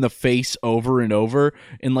punching him in the face over and over,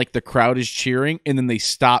 and like the crowd is cheering, and then they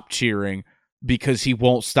stop cheering because he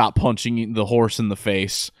won't stop punching the horse in the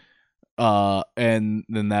face. And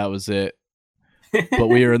then that was it. But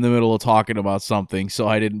we were in the middle of talking about something, so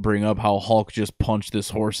I didn't bring up how Hulk just punched this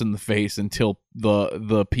horse in the face until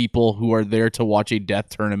the people who are there to watch a death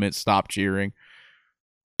tournament stop cheering.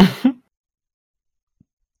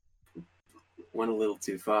 Went a little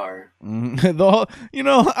too far.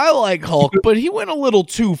 I like Hulk, but he went a little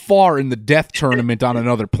too far in the death tournament on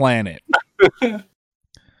another planet.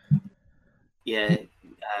 Yeah.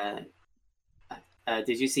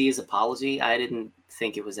 Did you see his apology? I didn't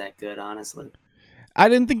think it was that good, honestly. I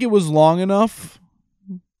didn't think it was long enough.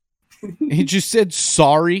 He just said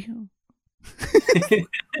sorry.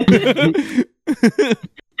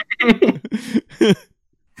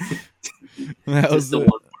 That was the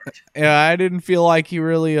one. Yeah, I didn't feel like he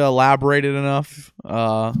really elaborated enough.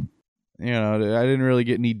 I didn't really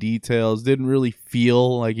get any details. Didn't really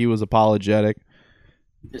feel like he was apologetic.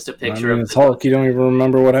 Just a picture of it's Hulk. You don't even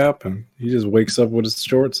remember what happened. He just wakes up with his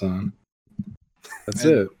shorts on. That's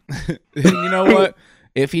it. You know what?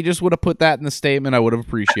 If he just would have put that in the statement, I would have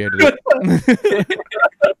appreciated it.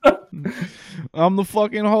 I'm the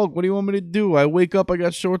fucking Hulk. What do you want me to do? I wake up, I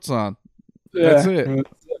got shorts on. That's it.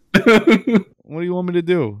 What do you want me to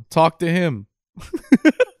do? Talk to him.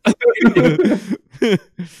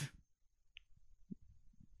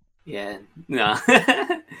 Yeah. No.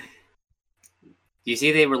 You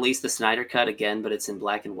see they released the Snyder Cut again, but it's in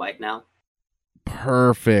black and white now?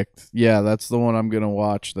 Perfect. Yeah, that's the one I'm gonna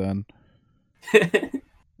watch then.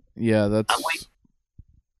 Yeah, that's.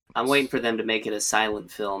 I'm waiting for them to make it a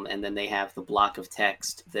silent film, and then they have the block of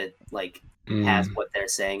text that like has what they're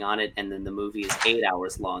saying on it, and then the movie is 8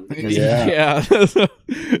 hours long. Because Yeah.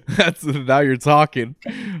 That's now you're talking.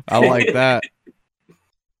 I like that.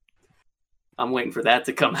 I'm waiting for that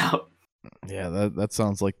to come out. Yeah, that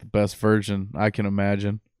sounds like the best version I can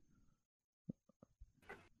imagine.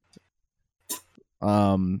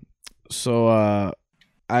 So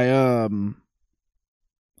I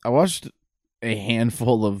watched a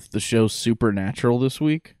handful of the show Supernatural this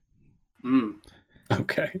week.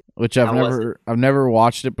 Okay. Which I've never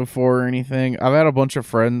watched it before or anything. I've had a bunch of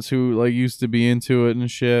friends who like used to be into it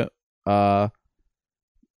and shit.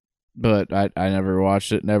 But I never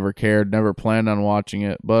watched it, never cared, never planned on watching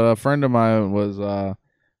it. But a friend of mine was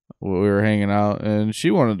we were hanging out and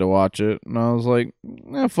she wanted to watch it, and I was like,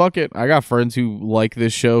 fuck it. I got friends who like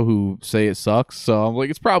this show who say it sucks, so I'm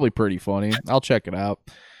like, it's probably pretty funny. I'll check it out.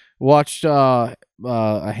 Watched a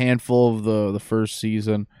handful of the first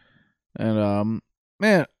season, and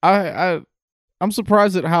man, I'm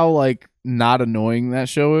surprised at how like not annoying that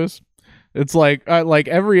show is. It's like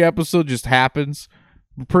every episode just happens.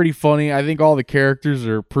 Pretty funny. I think all the characters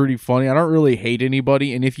are pretty funny. I don't really hate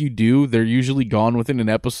anybody, and if you do, they're usually gone within an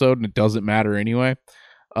episode, and it doesn't matter anyway.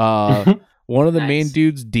 One of the main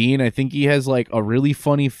dudes, Dean, I think he has like a really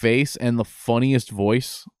funny face and the funniest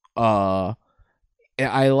voice. I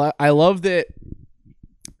love that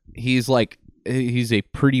he's a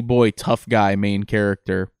pretty boy tough guy main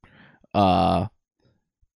character. And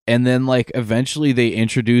then like eventually they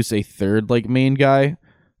introduce a third like main guy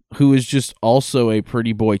who is just also a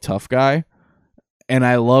pretty boy tough guy. And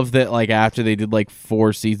I love that like after they did like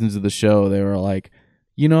 4 seasons of the show, they were like,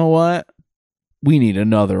 you know what? We need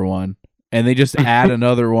another one. And they just add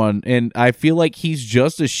another one. And I feel like he's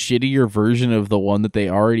just a shittier version of the one that they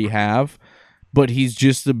already have, but he's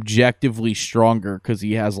just objectively stronger because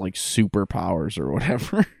he has like superpowers or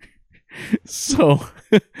whatever. So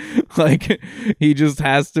like he just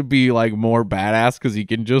has to be like more badass because he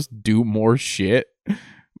can just do more shit.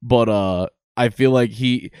 But I feel like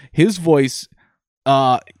his voice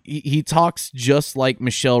he talks just like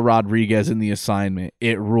Michelle Rodriguez in The Assignment.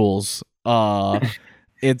 It rules.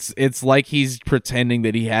 It's like he's pretending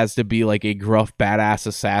that he has to be like a gruff badass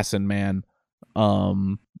assassin man.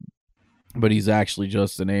 But he's actually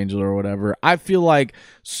just an angel or whatever. I feel like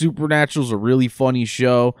Supernatural's a really funny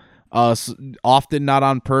show. Often not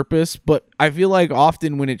on purpose, but I feel like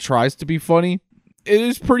often when it tries to be funny, it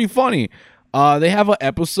is pretty funny. They have an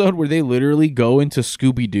episode where they literally go into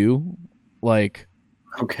Scooby-Doo. Like,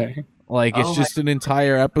 okay. Like, it's just an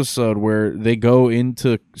entire episode where they go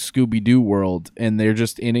into Scooby-Doo world, and they're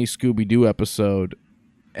just in a Scooby-Doo episode.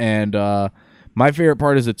 And my favorite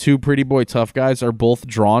part is the 2 pretty boy tough guys are both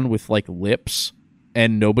drawn with, like, lips,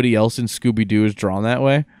 and nobody else in Scooby-Doo is drawn that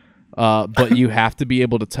way. But you have to be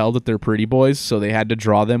able to tell that they're pretty boys, so they had to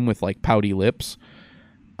draw them with, like, pouty lips.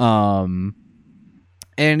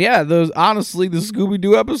 And yeah, honestly, the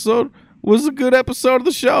Scooby-Doo episode was a good episode of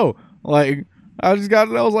the show. Like, I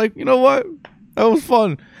was like, you know what? That was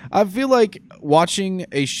fun. I feel like watching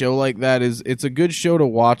a show like that it's a good show to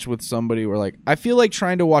watch with somebody where like, I feel like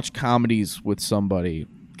trying to watch comedies with somebody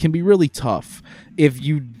can be really tough. If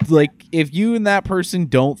you and that person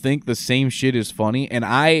don't think the same shit is funny, and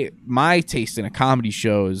my taste in a comedy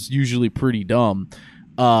show is usually pretty dumb.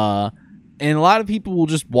 And a lot of people will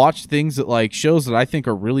just watch things that like shows that I think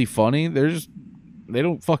are really funny. They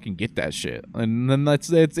don't fucking get that shit. And then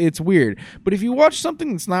it's weird. But if you watch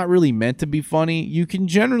something that's not really meant to be funny, you can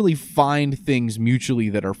generally find things mutually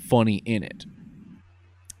that are funny in it.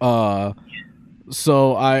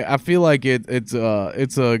 So I feel like it's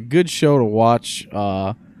a good show to watch,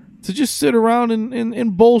 to just sit around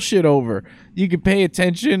and bullshit over. You can pay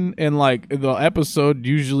attention, and like the episode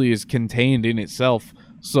usually is contained in itself.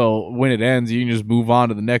 So when it ends, you can just move on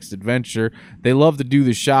to the next adventure. They love to do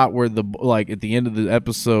the shot where at the end of the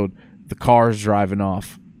episode, the car's driving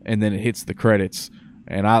off, and then it hits the credits,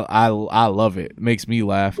 and I love it. It makes me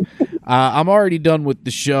laugh. I'm already done with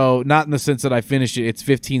the show, not in the sense that I finished it. It's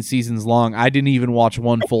 15 seasons long. I didn't even watch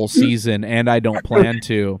one full season, and I don't plan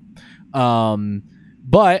to.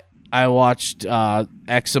 But I watched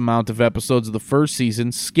X amount of episodes of the first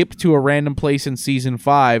season, skipped to a random place in season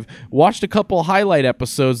 5, watched a couple highlight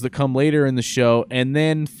episodes that come later in the show, and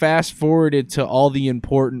then fast forwarded to all the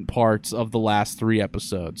important parts of the last 3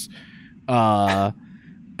 episodes.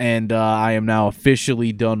 And I am now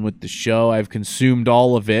officially done with the show. I've consumed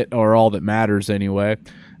all of it, or all that matters anyway.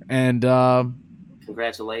 And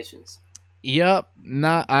congratulations. Yep,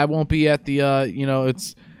 not. I won't be at the.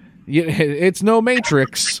 It's no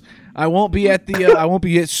Matrix. I won't be at the. I won't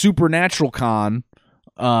be at Supernatural Con.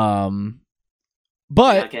 Not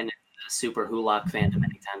But getting into the super Hulock fandom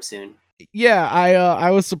anytime soon. yeah,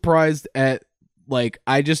 I was surprised at I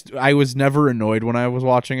was never annoyed when I was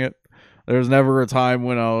watching it. There was never a time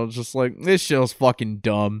when I was just like, this show's fucking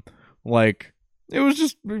dumb. Like, it was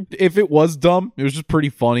just, if it was dumb, it was just pretty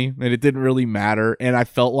funny, and it didn't really matter. And I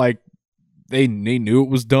felt like they knew it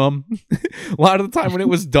was dumb. A lot of the time when it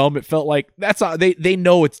was dumb, it felt like that's how they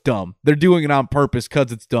know it's dumb. They're doing it on purpose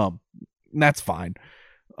because it's dumb. And that's fine.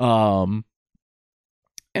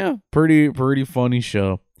 Yeah, pretty funny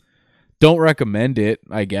show. Don't recommend it,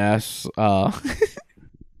 I guess. But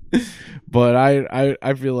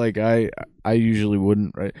I feel like I usually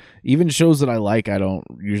wouldn't. Right? Even shows that I like, I don't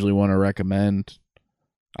usually want to recommend.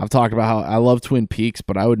 I've talked about how I love Twin Peaks,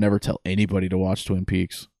 but I would never tell anybody to watch Twin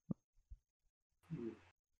Peaks.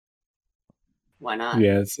 Why not?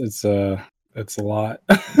 Yeah, it's a lot.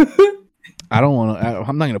 I don't want to.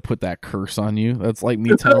 I'm not going to put that curse on you. That's like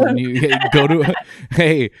me telling you,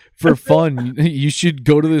 hey, for fun, you should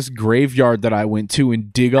go to this graveyard that I went to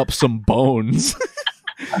and dig up some bones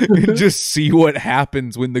and just see what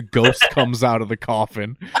happens when the ghost comes out of the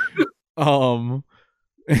coffin. Do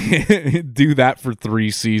that for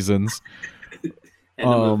 3 seasons.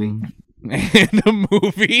 And the movie. And a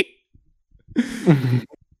movie.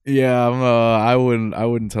 Yeah, I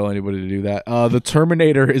wouldn't tell anybody to do that. The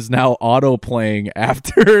Terminator is now auto playing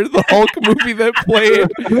after the Hulk movie that played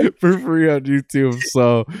for free on YouTube.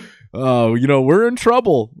 So, we're in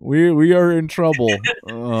trouble. We are in trouble.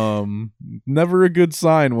 Never a good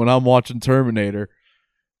sign when I'm watching Terminator.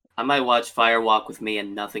 I might watch Firewalk with Me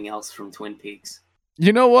and nothing else from Twin Peaks.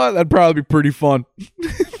 You know what? That'd probably be pretty fun.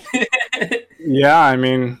 Yeah, I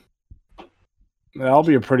mean, that'll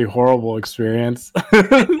be a pretty horrible experience.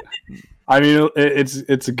 I mean,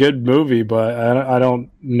 it's a good movie, but I don't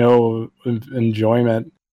know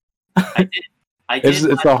enjoyment. I did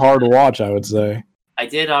It's a hard watch, I would say. I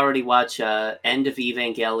did already watch End of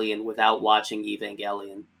Evangelion without watching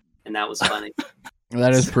Evangelion, and that was funny.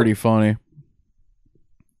 That is pretty funny.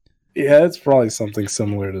 Yeah, it's probably something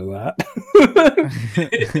similar to that.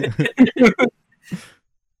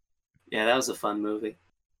 Yeah, that was a fun movie.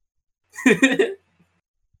 I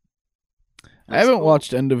haven't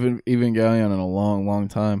watched End of Evangelion in a long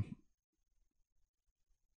time.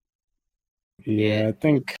 Yeah, I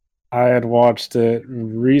think I had watched it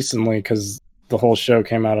recently because the whole show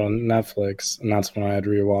came out on Netflix, and that's when I had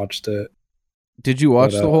rewatched it. Did you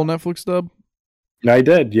watch the whole Netflix dub? I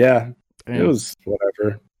did, yeah. Damn. It was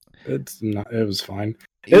whatever. It was fine.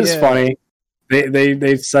 It was funny.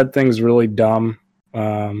 They said things really dumb.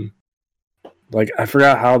 Like I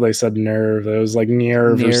forgot how they said nerve. It was like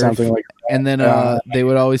nerve or something like that. And then they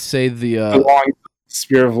would always say the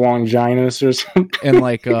Spear of Longinus or something. And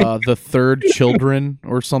like the third children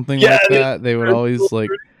or something like that. They would always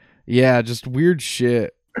just weird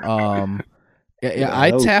shit. I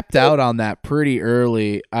tapped out on that pretty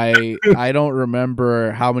early. I don't remember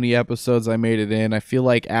how many episodes I made it in. I feel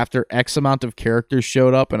like after X amount of characters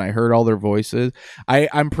showed up and I heard all their voices,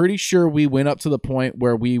 I'm pretty sure we went up to the point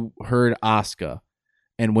where we heard Asuka.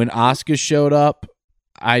 And when Asuka showed up,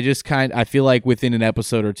 I feel like within an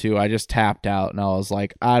episode or two, I just tapped out and I was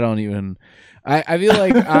like, I feel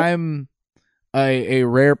like I'm a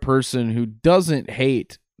rare person who doesn't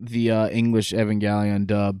hate the English Evangelion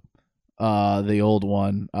dub. The old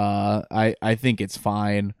one. I think it's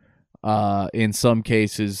fine. In some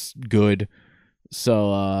cases, good.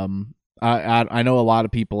 So I know a lot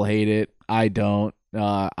of people hate it. I don't.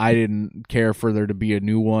 I didn't care for there to be a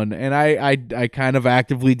new one, and I kind of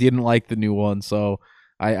actively didn't like the new one, so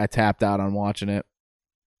I tapped out on watching it.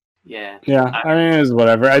 Yeah. I mean, it's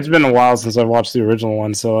whatever. It's been a while since I watched the original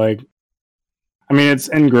one, so like, I mean, it's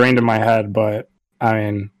ingrained in my head, but I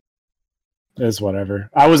mean, it's whatever.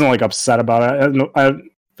 I wasn't like upset about it.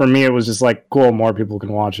 For me, it was just like, cool, more people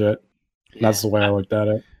can watch it. Yeah. That's the way I looked at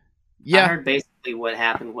it. Yeah. I heard basically what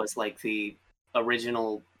happened was like the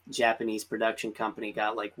original Japanese production company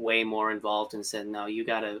got like way more involved and said, no, you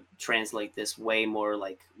got to translate this way more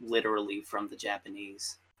like literally from the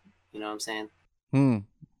Japanese. You know what I'm saying?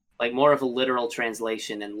 Like more of a literal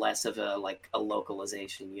translation and less of a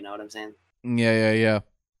localization. You know what I'm saying? Yeah.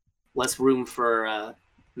 Less room for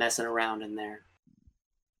messing around in there.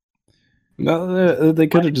 No, they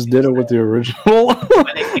could have just did it with the original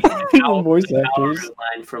voice actors.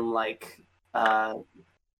 Line from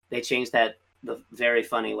they changed that the very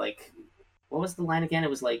funny what was the line again? It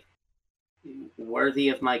was like "worthy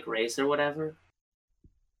of my grace" or whatever.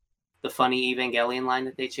 the funny Evangelion line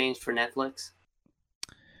that they changed for Netflix?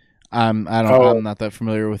 I'm not that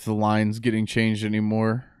familiar with the lines getting changed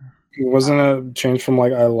anymore. Wasn't it changed from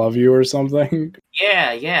like "I love you" or something?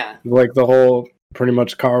 Yeah. Like the whole pretty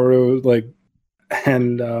much Kaoru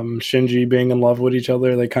and Shinji being in love with each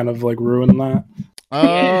other. They kind of like ruined that.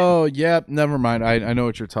 Oh, yeah. Never mind. I know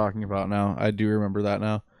what you're talking about now. I do remember that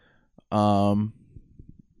now.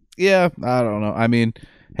 Yeah, I don't know. I mean,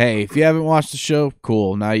 hey, if you haven't watched the show,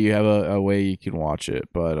 cool. Now you have a way you can watch it.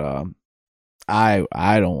 But I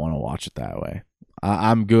don't want to watch it that way.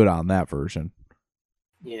 I'm good on that version.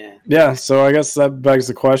 Yeah. So I guess that begs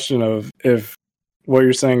the question of if what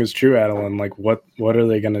you're saying is true, Adeline. Like, what are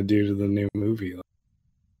they gonna do to the new movie?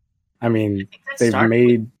 I mean, they've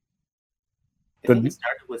made. I think it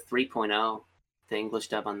started with 3.0, the English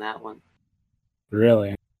dub on that one.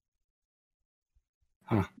 Really?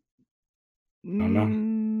 Huh. I don't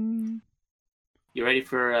know. You ready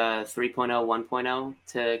for 3.0, 1.0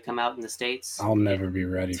 to come out in the States? I'll never be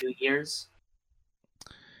ready. 2 years?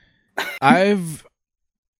 I've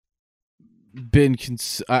been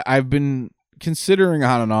considering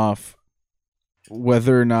on and off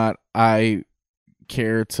whether or not I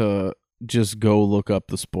care to just go look up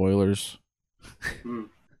the spoilers.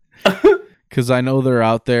 Because I know they're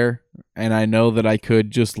out there, and I know that I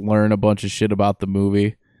could just learn a bunch of shit about the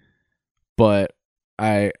movie, but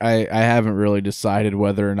I haven't really decided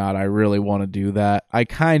whether or not I really want to do that. I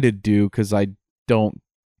kind of do, because I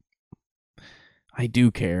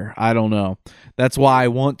do care. I don't know. That's why I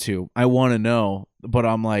want to. I want to know, but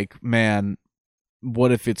I'm like, man,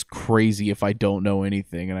 what if it's crazy if I don't know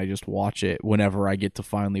anything and I just watch it whenever I get to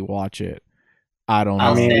finally watch it? I don't know.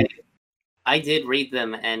 I'll say, I did read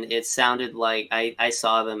them, and it sounded like I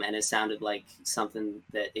saw them, and it sounded like something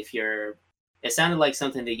that it sounded like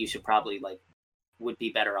something that you should probably would be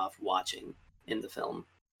better off watching in the film.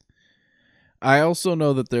 I also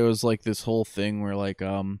know that there was like this whole thing where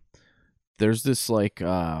there's this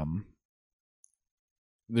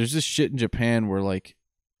there's this shit in Japan where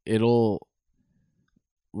it'll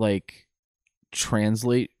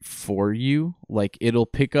translate for you. It'll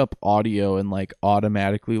pick up audio and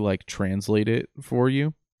automatically translate it for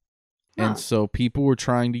you. Huh. And so people were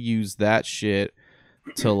trying to use that shit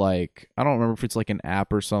to I don't remember if it's an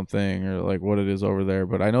app or something or what it is over there,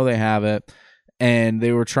 but I know they have it, and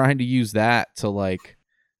they were trying to use that to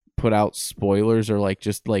put out spoilers or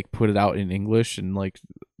just put it out in English and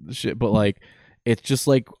shit, but it's just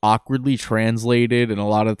awkwardly translated and a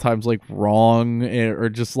lot of times wrong, or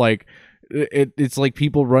just it's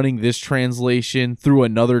people running this translation through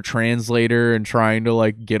another translator and trying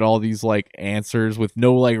to get all these answers with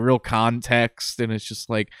no real context, and it's just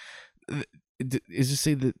is it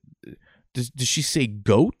say that does she say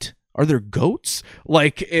goat? Are there goats?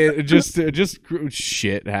 Just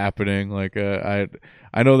shit happening. I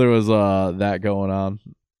know there was that going on.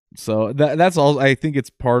 So that's all. I think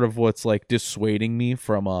it's part of what's dissuading me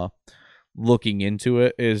from looking into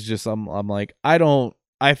it, is just I'm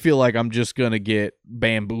I feel like I'm just gonna get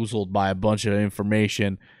bamboozled by a bunch of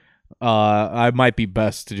information. I might be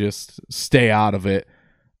best to just stay out of it,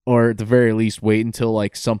 or at the very least wait until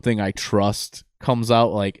something I trust comes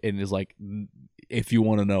out and is if you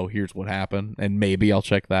want to know, here's what happened, and maybe I'll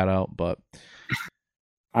check that out. But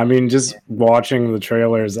I mean, just watching the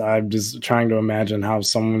trailers, I'm just trying to imagine how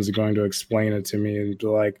someone's going to explain it to me.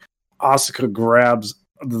 Asuka grabs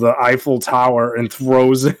the Eiffel Tower and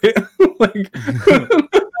throws it.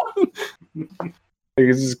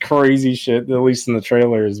 It's just crazy shit, at least in the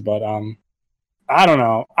trailers. But I don't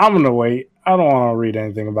know. I'm gonna wait. I don't want to read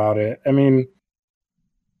anything about it. I mean,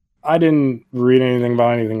 I didn't read anything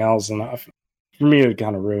about anything else enough for me to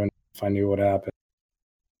kind of ruin it if I knew what happened.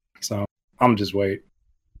 So I'm just wait.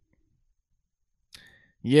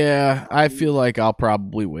 Yeah, I feel like I'll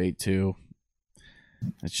probably wait too.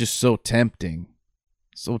 It's just so tempting.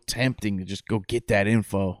 So tempting to just go get that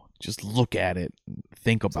info. Just look at it.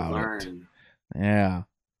 Think about it. Yeah.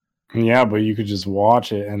 Yeah, but you could just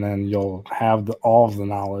watch it and then you'll have all of the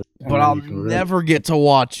knowledge. But I'll never get to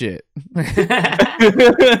watch it.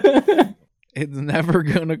 It's never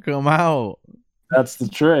going to come out. That's the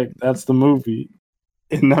trick. That's the movie.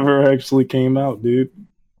 It never actually came out, dude.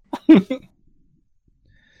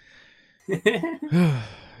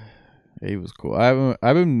 Ava's cool. I've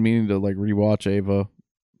been meaning to rewatch Ava.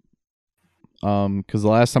 Because the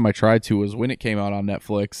last time I tried to was when it came out on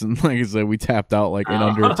Netflix, and like I said, we tapped out in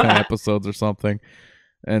under 10 episodes or something.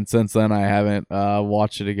 And since then, I haven't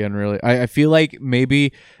watched it again. Really, I feel like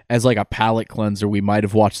maybe as a palate cleanser, we might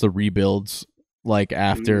have watched the rebuilds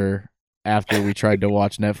after after we tried to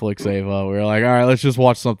watch Netflix Ava. We were like, all right, let's just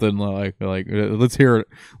watch something like let's hear it.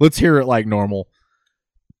 Let's hear it like normal.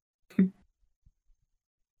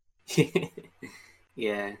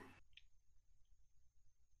 Yeah.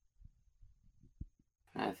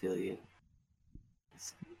 I feel you.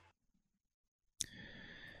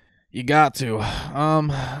 You got to.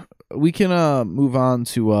 We can move on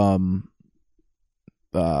to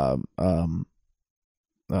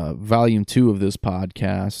volume 2 of this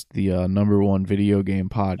podcast, the number one video game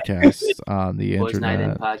podcast on the Boys internet. Night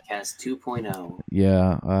In Podcast 2.0.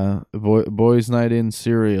 Yeah, Boys Night In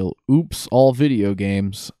Serial. Oops, all video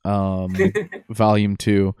games. Volume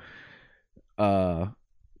 2.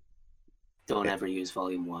 Don't ever use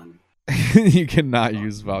Volume 1. You cannot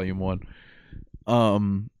use Volume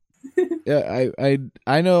 1. Yeah,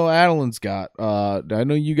 I know Adeline's got I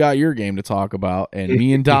know you got your game to talk about, and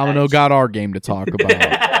me and Domino got our game to talk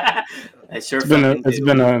about. It's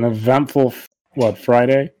been an eventful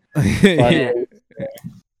Friday.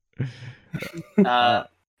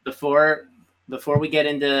 Before we get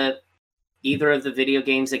into either of the video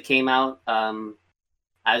games that came out,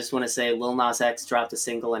 I just want to say Lil Nas X dropped a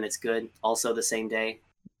single and it's good. Also the same day.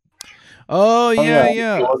 Oh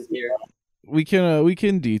yeah. We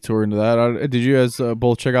can detour into that. Did you guys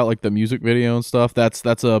both check out like the music video and stuff?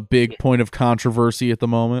 That's a big point of controversy at the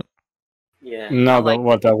moment. Yeah. No,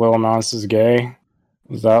 that Lil Nas is gay?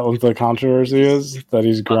 Is that what the controversy is? That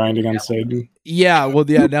he's grinding on Satan? Yeah, well,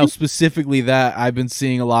 yeah. Now specifically that I've been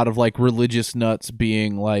seeing a lot of like religious nuts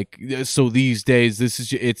being like, so these days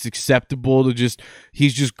it's acceptable to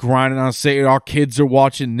he's just grinding on Satan. Our kids are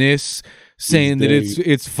watching this, saying that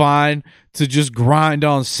it's fine to just grind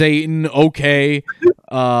on Satan. Okay,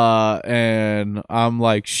 and I'm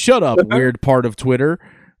like, shut up, weird part of Twitter.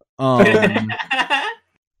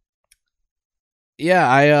 Yeah,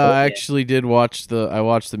 I actually did watch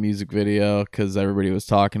the music video because everybody was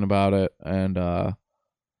talking about it, and yeah,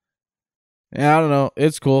 I don't know,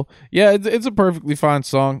 it's cool. Yeah, it's a perfectly fine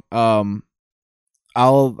song. I'll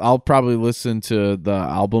probably listen to the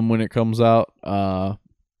album when it comes out.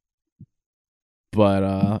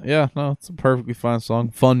 But yeah, no, it's a perfectly fine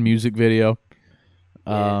song. Fun music video.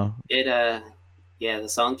 The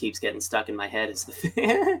song keeps getting stuck in my head. It's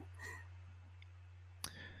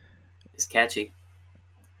catchy.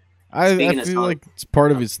 I feel like it's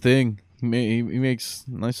part of his thing. He makes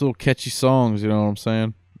nice little catchy songs, you know what I'm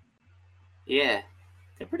saying? Yeah,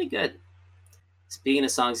 they're pretty good. Speaking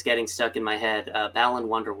of songs getting stuck in my head, Balan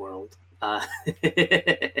Wonderworld.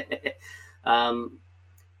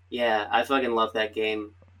 Yeah, I fucking love that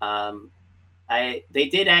game. They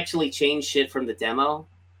did actually change shit from the demo.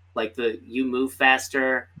 Like you move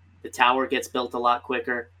faster, the tower gets built a lot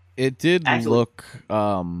quicker. It did look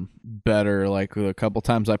better. Like a couple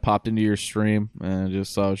times I popped into your stream and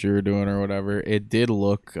just saw what you were doing or whatever. It did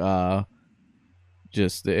look I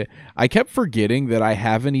kept forgetting that I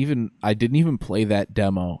didn't even play that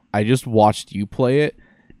demo. I just watched you play it,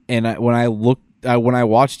 and when I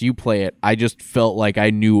watched you play it, I just felt like I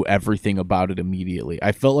knew everything about it immediately.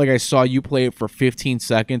 I felt like I saw you play it for 15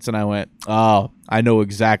 seconds and I went, oh, I know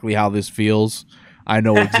exactly how this feels. I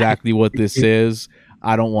know exactly what this is.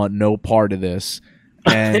 I don't want no part of this.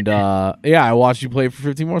 And yeah, I watched you play for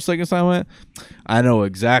 15 more seconds and I went, I know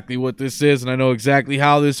exactly what this is and I know exactly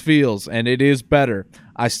how this feels, and it is better.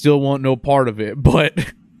 I still want no part of it, but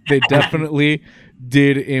they definitely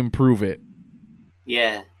did improve it.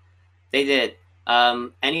 Yeah, they did.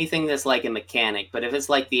 Anything that's like a mechanic, but if it's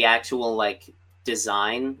like the actual like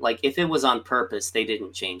design, like if it was on purpose, they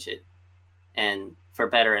didn't change it, and for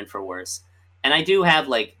better and for worse. And I do have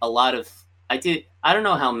like a lot of I don't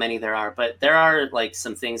know how many there are, but there are like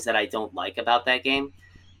some things that I don't like about that game.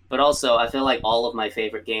 But also I feel like all of my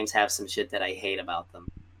favorite games have some shit that I hate about them.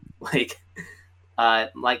 Like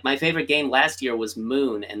my favorite game last year was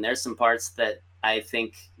Moon, and there's some parts that I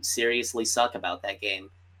think seriously suck about that game,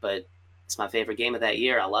 but it's my favorite game of that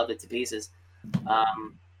year. I love it to pieces.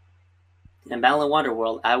 And Balan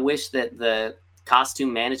Wonderworld, I wish that the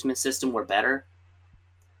costume management system were better.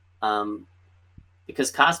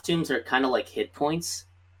 Because costumes are kind of like hit points,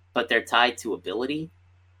 but they're tied to ability.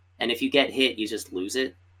 And if you get hit, you just lose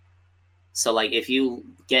it. So like if you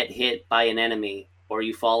get hit by an enemy or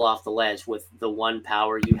you fall off the ledge with the one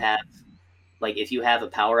power you have, like if you have a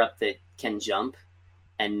power up that can jump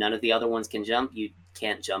and none of the other ones can jump, you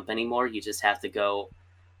can't jump anymore. You just have to go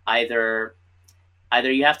either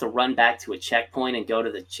you have to run back to a checkpoint and go to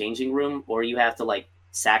the changing room, or you have to like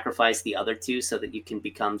sacrifice the other two so that you can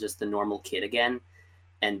become just the normal kid again,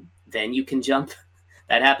 and then you can jump.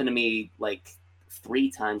 That happened to me like 3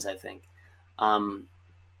 times, I think.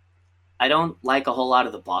 I don't like a whole lot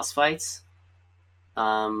of the boss fights.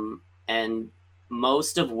 And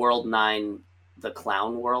most of World 9, the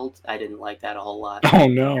clown world, I didn't like that a whole lot. Oh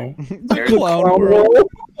no. The clown world.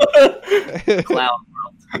 Clown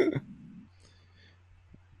world.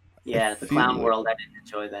 Yeah, the feel clown like- world, I didn't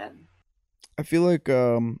enjoy that. I feel like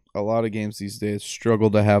a lot of games these days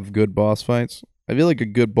struggle to have good boss fights. I feel like a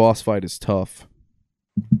good boss fight is tough.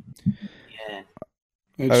 Yeah.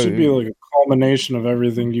 It should be like a culmination of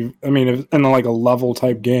everything you. I mean, if, in like a level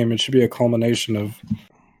type game, it should be a culmination of,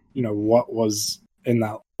 what was in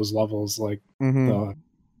those levels, like Mhm.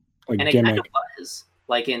 the And it gimmick. kind of was.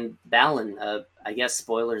 Like in Balan, I guess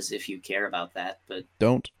spoilers if you care about that, but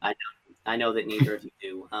Don't. I know that neither of you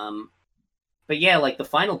do. But yeah, like the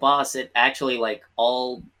final boss, it actually like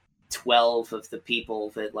all 12 of the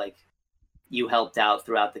people that like you helped out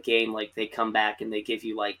throughout the game, like they come back and they give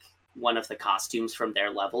you like one of the costumes from their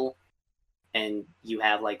level, and you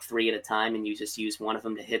have like 3 at a time, and you just use one of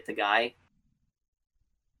them to hit the guy.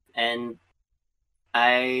 And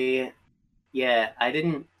I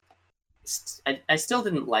still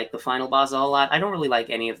didn't like the final boss a whole lot. I don't really like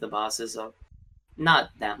any of the bosses,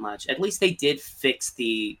 not that much. At least they did fix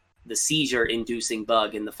the seizure-inducing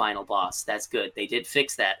bug in the final boss. That's good. They did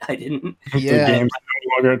fix that. I didn't. The Yeah, game's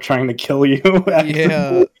no longer trying to kill you.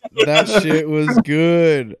 yeah, that shit was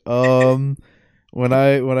good. When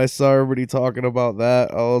I saw everybody talking about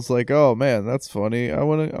that, I was like, oh man, that's funny. I'm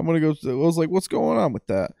gonna go. I was like, what's going on with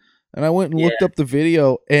that? And I went and looked up the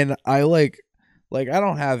video, and I like I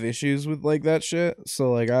don't have issues with like that shit,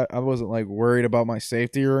 so like I wasn't like worried about my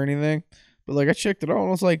safety or anything. But like I checked it out and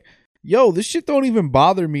I was like, yo, this shit don't even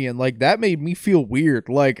bother me, and like that made me feel weird.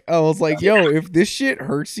 Like I was like, yo, if this shit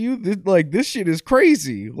hurts you, this shit is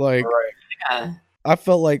crazy. Like Yeah. I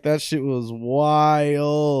felt like that shit was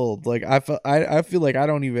wild. Like I feel like I feel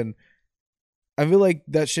like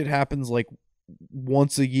that shit happens like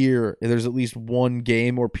once a year. There's at least one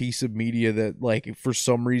game or piece of media that like for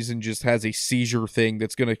some reason just has a seizure thing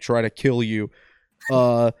that's gonna try to kill you.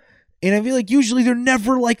 And I feel like usually they're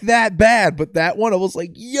never like that bad, but that one I was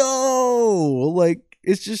like, yo, like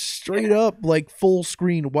it's just straight up like full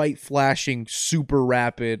screen white flashing, super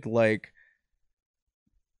rapid, like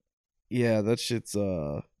yeah, that shit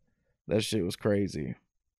was crazy.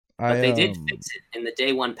 But they did fix it in the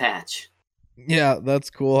day 1 patch. Yeah, that's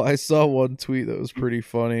cool. I saw one tweet that was pretty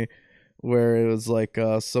funny where it was like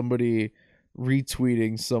somebody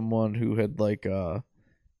retweeting someone who had like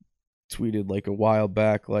tweeted like a while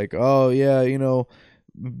back like, oh yeah,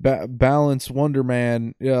 balance Wonder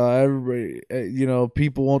Man, yeah, everybody,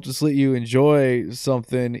 people won't just let you enjoy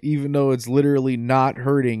something even though it's literally not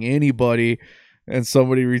hurting anybody. And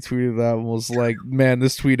somebody retweeted that and was like, man,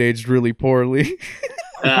 this tweet aged really poorly.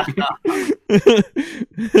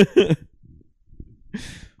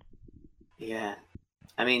 Yeah.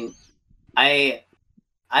 I mean, I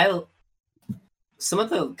some of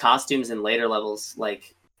the costumes in later levels,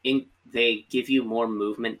 like they give you more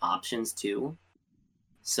movement options too.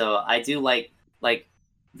 So I do like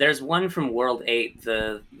there's one from World 8,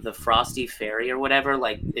 the Frosty Fairy or whatever,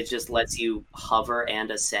 like it just lets you hover and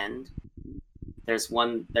ascend. There's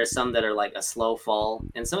some that are like a slow fall,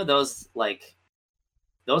 and some of those like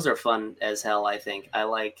those are fun as hell, I think. I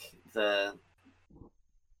like the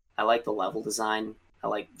level design. I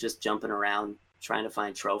like just jumping around trying to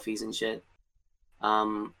find trophies and shit.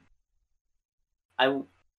 I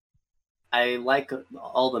like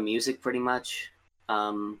all the music pretty much.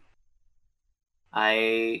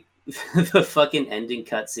 The fucking ending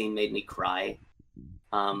cutscene made me cry.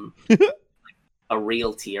 A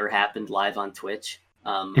real tear happened live on Twitch.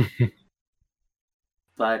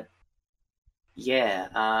 But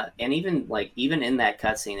yeah, and even in that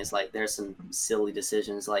cutscene, it's like there's some silly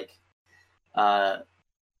decisions, like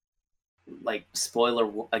spoiler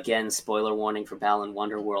warning for Balan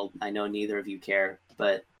Wonderworld. I know neither of you care,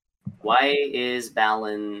 but why is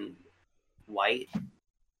Balan white?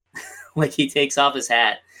 Like he takes off his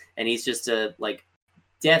hat and he's just a like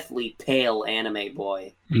deathly pale anime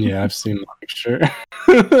boy. Yeah, I've seen the picture.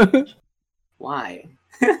 Why?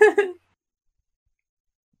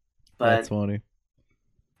 That's funny.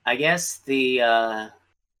 I guess the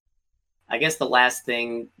last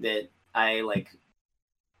thing that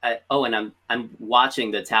and I'm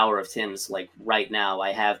watching the Tower of Tims like right now.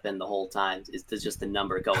 I have been the whole time. It's just the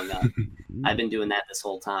number going up. I've been doing that this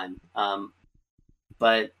whole time.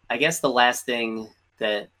 But I guess the last thing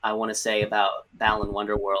that I want to say about Balan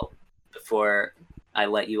Wonderworld before I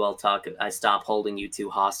let you all talk, I stop holding you two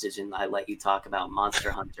hostage and I let you talk about Monster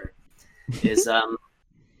Hunter, is I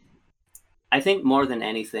think more than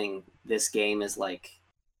anything, this game is like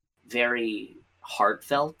very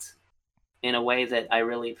heartfelt. in a way that I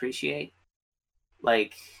really appreciate.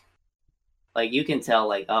 Like you can tell,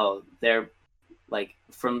 like, oh, they're like,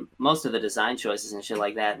 from most of the design choices and shit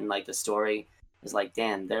like that, and like the story is like,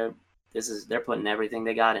 damn, they're putting everything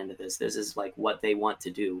they got into this. This is like what they want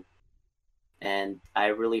to do, and I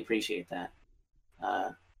really appreciate that.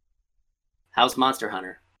 How's Monster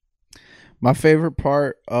Hunter? My favorite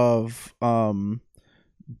part of Ballman's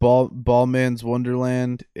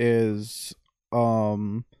Wonderland is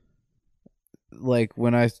like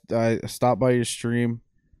when I stopped by your stream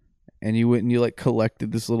and you went and you like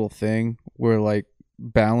collected this little thing where like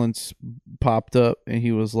Balance popped up and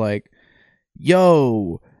he was like,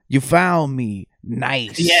 yo, you found me.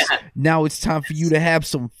 Nice. Yeah. Now it's time for you to have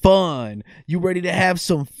some fun. You ready to have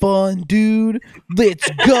some fun, dude? Let's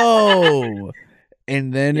go.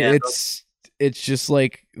 And then it's just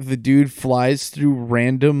like the dude flies through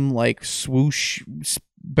random like swoosh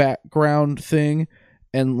background thing,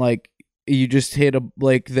 and like you just hit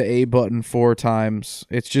the A button 4 times.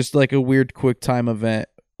 It's just like a weird quick time event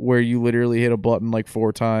where you literally hit a button like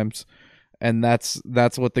 4 times, and that's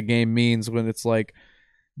what the game means when it's like,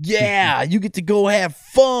 yeah, you get to go have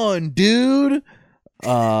fun, dude.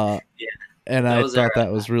 And I thought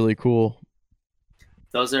that was really cool.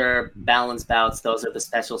 Those are balance bouts. Those are the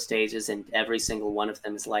special stages, and every single one of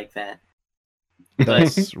them is like that.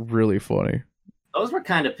 That's really funny. Those were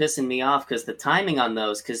kind of pissing me off because the timing on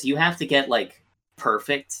those, because you have to get like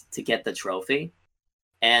perfect to get the trophy,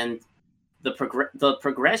 and the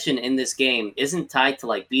progression in this game isn't tied to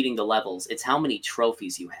like beating the levels. It's how many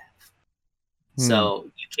trophies you have. So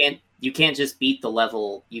you can't just beat the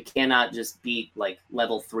level. You cannot just beat like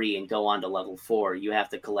level 3 and go on to level 4. You have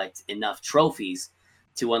to collect enough trophies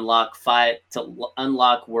to unlock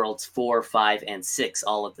worlds 4, 5, and 6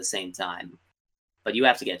 all at the same time. But you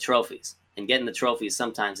have to get trophies, and getting the trophies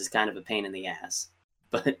sometimes is kind of a pain in the ass.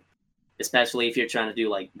 But especially if you're trying to do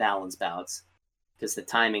like balance bouts, because the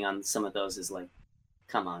timing on some of those is like,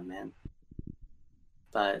 come on, man.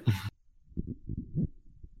 But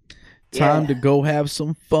time to go have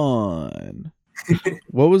some fun.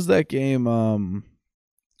 What was that game?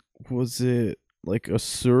 Was it like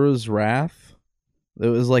Asura's Wrath? It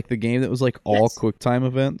was like the game that was like all QuickTime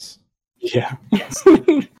events. Yeah. Yes.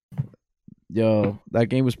 Yo, that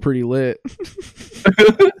game was pretty lit.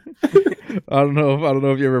 I don't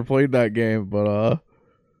know if you ever played that game, but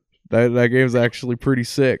that game's actually pretty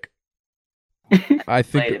sick. I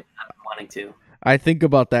think I've been wanting to. I think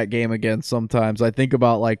about that game again sometimes. I think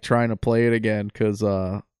about like trying to play it again because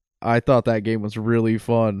I thought that game was really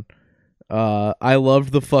fun. I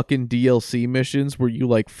loved the fucking DLC missions where you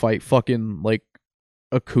like fight fucking like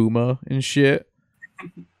Akuma and shit.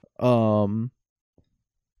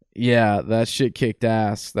 Yeah, that shit kicked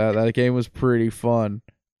ass. That game was pretty fun.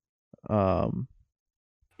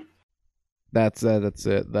 That's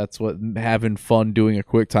it. That's what having fun doing a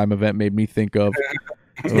QuickTime event made me think of.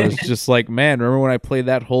 It was just like, man, remember when I played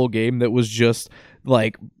that whole game that was just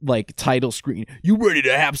like title screen, you ready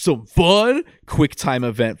to have some fun? QuickTime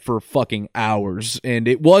event for fucking hours, and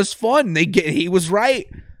it was fun. He was right.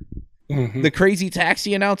 Mm-hmm. The crazy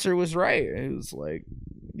taxi announcer was right. It was like,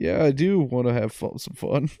 yeah, I do want to have some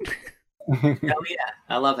fun. Hell yeah,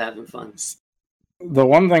 I love having fun. The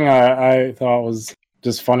one thing I thought was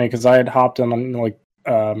just funny because I had hopped in and like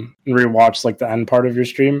rewatched like the end part of your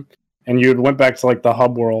stream, and you went back to like the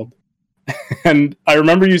hub world, and I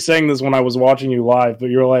remember you saying this when I was watching you live, but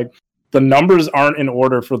you were like, the numbers aren't in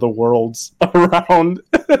order for the worlds around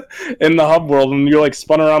in the hub world, and you like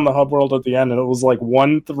spun around the hub world at the end, and it was like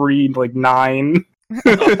 1, 3, like 9.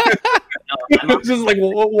 No, I'm just like,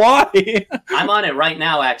 why? I'm on it right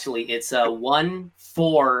now. Actually, it's 1,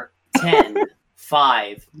 4, 10,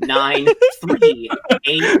 5, 9, 3,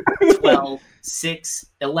 8, 12, 6,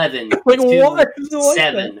 11, like 2, what?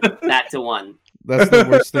 7, back to 1. That's the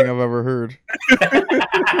worst thing I've ever heard.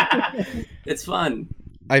 It's fun.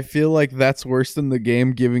 I feel like that's worse than the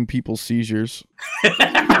game giving people seizures. You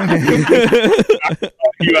have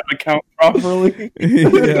to count properly.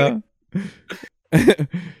 Yeah.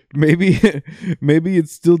 Maybe it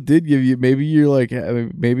still did give you. Maybe you're like,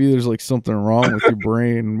 maybe there's like something wrong with your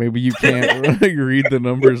brain. Maybe you can't like, read the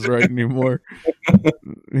numbers right anymore.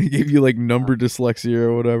 They give you like number dyslexia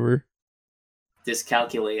or whatever.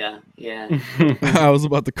 Dyscalculia, yeah. I was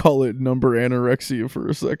about to call it number anorexia for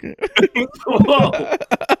a second.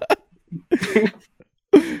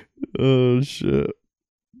 Oh shit.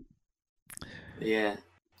 Yeah.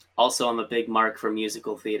 Also, I'm a big mark for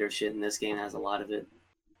musical theater shit, and this game has a lot of it.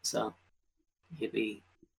 So,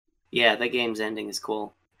 yeah, that game's ending is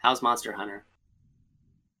cool. How's Monster Hunter?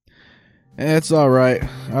 It's all right.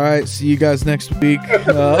 All right. See you guys next week.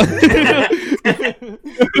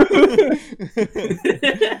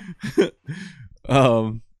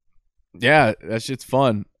 Yeah, that shit's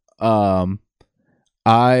fun. I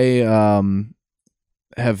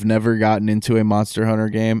have never gotten into a Monster Hunter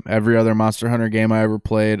game. Every other Monster Hunter game I ever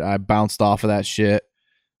played, I bounced off of that shit.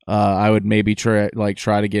 I would maybe try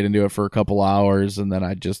to get into it for a couple hours, and then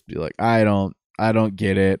I'd just be like, I don't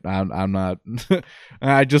get it. I'm not.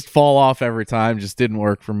 I just fall off every time. Just didn't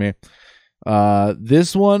work for me.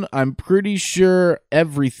 This one, I'm pretty sure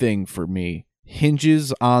everything for me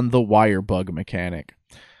hinges on the wire bug mechanic.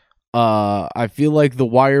 I feel like the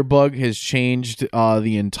wire bug has changed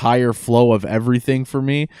the entire flow of everything for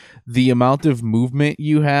me. The amount of movement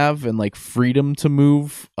you have and like freedom to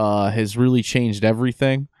move has really changed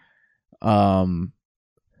everything. Because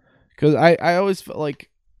I always felt like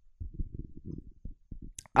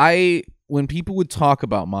when people would talk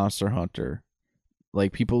about Monster Hunter,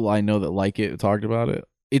 like people I know that like it talked about it,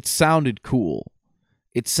 it sounded cool.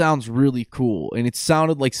 It sounds really cool, and it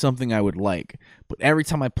sounded like something I would like. But every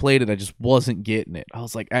time I played it, I just wasn't getting it. I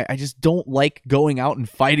was like, I just don't like going out and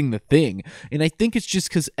fighting the thing. And I think it's just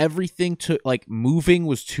because everything took, like, moving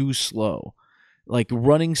was too slow. Like,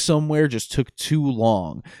 running somewhere just took too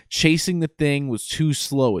long. Chasing the thing was too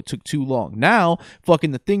slow. It took too long. Now,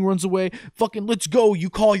 fucking the thing runs away. Fucking let's go. You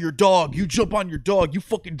call your dog. You jump on your dog. You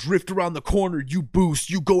fucking drift around the corner. You boost.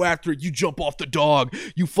 You go after it. You jump off the dog.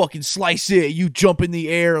 You fucking slice it. You jump in the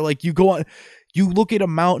air. Like, you go on. You look at a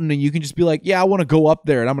mountain and you can just be like, yeah, I want to go up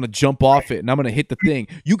there and I'm going to jump off it and I'm going to hit the thing.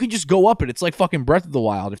 You can just go up it. It's like fucking Breath of the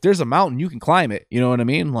Wild. If there's a mountain, you can climb it. You know what I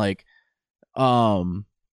mean? Like,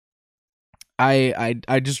 I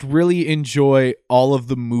just really enjoy all of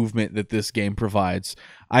the movement that this game provides.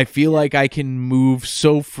 I feel like I can move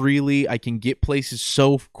so freely. I can get places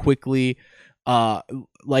so quickly.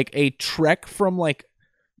 Like a trek from like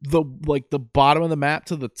the bottom of the map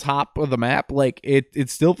to the top of the map, like it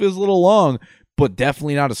still feels a little long, but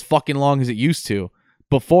definitely not as fucking long as it used to.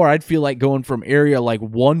 Before, I'd feel like going from area like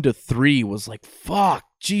 1 to 3 was like, fuck,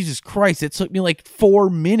 Jesus Christ, it took me like 4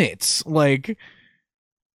 minutes. Like,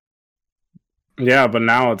 yeah, but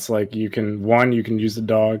now it's like you can use the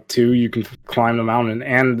dog. 2, you can climb the mountain,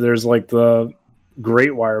 and there's like the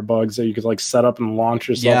great wire bugs that you could like set up and launch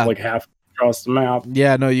yourself like half across the map.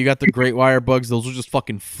 Yeah, no, you got the great wire bugs. Those will just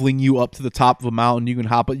fucking fling you up to the top of a mountain. You can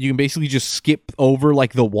hop it. You can basically just skip over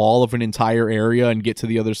like the wall of an entire area and get to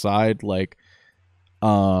the other side. Like,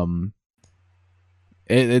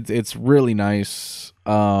 it's really nice.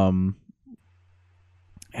 Yeah,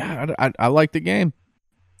 I like the game.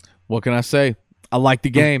 What can I say? I like the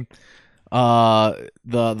game. The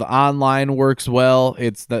online works well.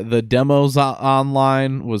 It's the demos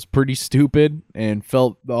online was pretty stupid and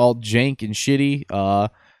felt all jank and shitty.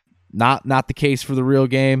 Not the case for the real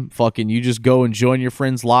game. Fucking, you just go and join your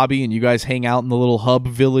friend's lobby and you guys hang out in the little hub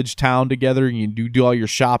village town together and you do all your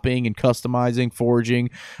shopping and customizing,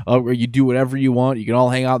 foraging, or you do whatever you want. You can all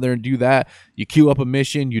hang out there and do that. You queue up a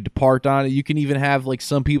mission, you depart on it. You can even have like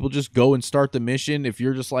some people just go and start the mission. If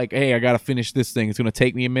you're just like, hey, I got to finish this thing. It's going to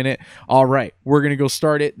take me a minute. All right, we're going to go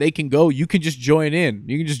start it. They can go. You can just join in.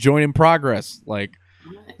 You can just join in progress. Like,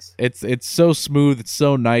 Nice. it's so smooth. It's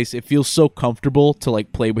so nice. It feels so comfortable to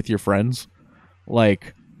like play with your friends.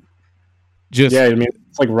 Like, just yeah, I mean,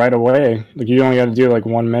 it's like right away. Like you only got to do like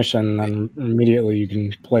one mission, and immediately you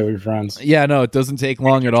can play with your friends. Yeah, no, it doesn't take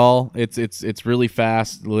long at all. It's really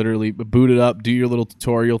fast. Literally, boot it up, do your little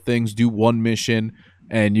tutorial things, do one mission,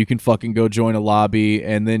 and you can fucking go join a lobby.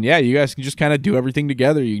 And then yeah, you guys can just kind of do everything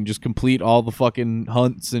together. You can just complete all the fucking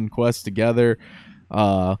hunts and quests together.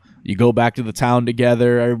 You go back to the town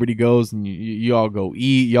together. Everybody goes and you all go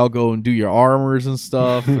eat. Y'all go and do your armors and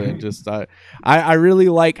stuff. And just I really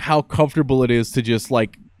like how comfortable it is to just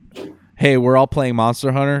like, hey, we're all playing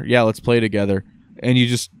Monster Hunter. Yeah, let's play together. And you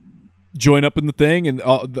just join up in the thing, and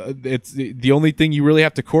it's the only thing you really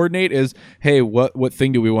have to coordinate is, hey, what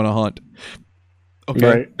thing do we want to hunt?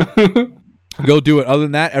 Okay. Right. Go do it. Other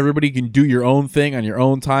than that, everybody can do your own thing on your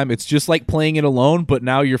own time. It's just like playing it alone, but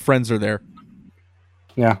now your friends are there.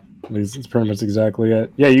 Yeah, it's pretty much exactly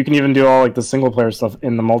it. Yeah, you can even do all like the single player stuff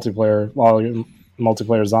in the multiplayer while your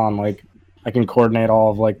multiplayer's on. Like, I can coordinate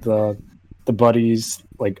all of like the buddies,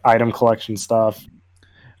 like item collection stuff.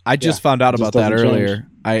 I just found out about that earlier.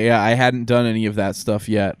 I hadn't done any of that stuff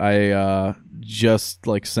yet. I just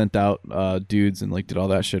like sent out dudes and like did all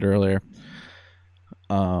that shit earlier.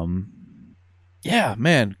 Yeah,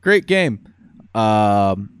 man, great game.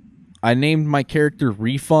 I named my character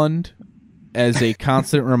Refund as a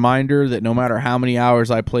constant reminder that no matter how many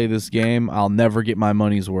hours I play this game, I'll never get my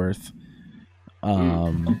money's worth.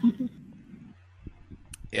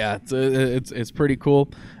 Yeah, it's pretty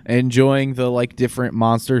cool. Enjoying the like different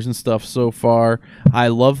monsters and stuff so far. I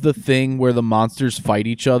love the thing where the monsters fight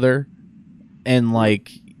each other, and like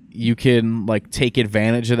you can like take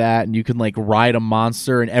advantage of that, and you can like ride a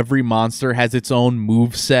monster, and every monster has its own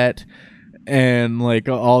move set, and like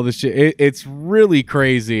all this shit. It's really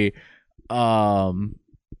crazy.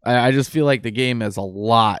 I just feel like the game has a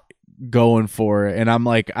lot going for it, and I'm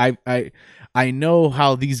like I know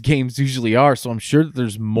how these games usually are, so I'm sure that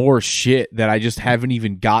there's more shit that I just haven't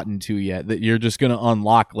even gotten to yet that you're just gonna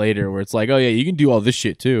unlock later, where it's like, oh yeah, you can do all this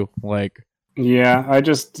shit too. Like, yeah, I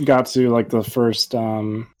just got to like the first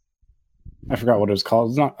I forgot what it was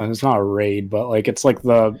called. It's not a raid, but like it's like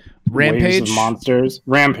the Rampage waves of monsters.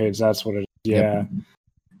 Rampage, that's what it is. Yeah. Yep.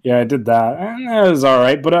 Yeah, I did that, and it was all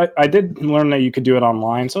right. But I did learn that you could do it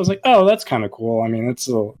online, so I was like, "Oh, that's kind of cool." I mean, it's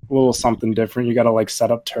a little something different. You got to like set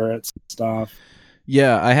up turrets and stuff.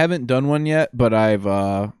 yeah, I haven't done one yet, but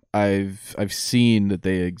I've seen that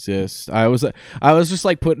they exist. I was just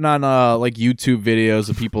like putting on like YouTube videos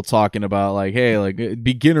of people talking about like, hey, like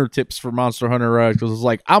beginner tips for Monster Hunter Rise, because it's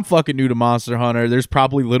like I'm fucking new to Monster Hunter. There's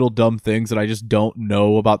probably little dumb things that I just don't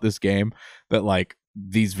know about this game that like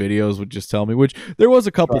these videos would just tell me, which there was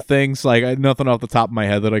a couple things, like nothing off the top of my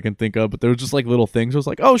head that I can think of, but there was just like little things. I was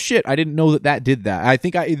like, oh shit, I didn't know that did that. I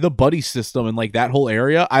think the buddy system and like that whole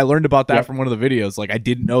area, I learned about that from one of the videos. Like I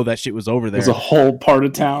didn't know that shit was over there. There's a whole part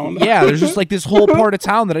of town. Yeah, there's just like this whole part of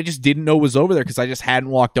town that I just didn't know was over there because I just hadn't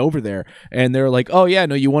walked over there. And they're like, oh yeah,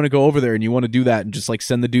 no, you want to go over there and you want to do that and just like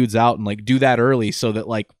send the dudes out and like do that early so that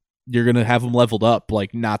like you're gonna have them leveled up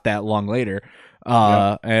like not that long later.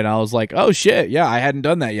 And I was like, oh shit, yeah, I hadn't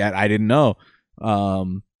done that yet. I didn't know.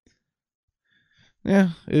 Yeah,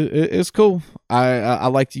 it's cool. I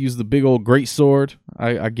like to use the big old great sword.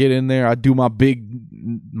 I get in there, I do my big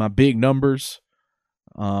numbers.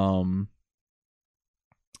 Yeah,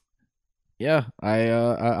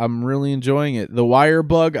 I'm really enjoying it. The wire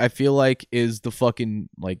bug, I feel like, is the fucking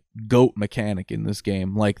like goat mechanic in this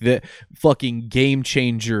game. Like the fucking game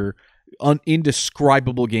changer.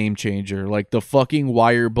 Indescribable game changer. Like the fucking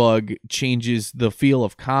wire bug changes the feel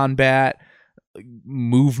of combat,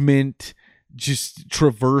 movement, just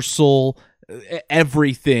traversal.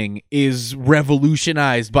 Everything is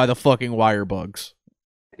revolutionized by the fucking wire bugs.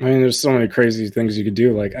 I mean, there's so many crazy things you could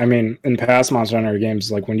do. Like, I mean, in past Monster Hunter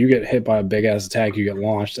games, like when you get hit by a big ass attack, you get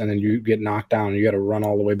launched and then you get knocked down and you got to run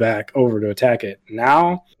all the way back over to attack it.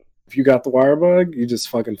 Now, if you got the wire bug, you just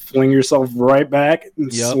fucking fling yourself right back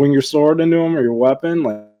and swing your sword into him or your weapon.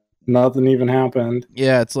 Like nothing even happened.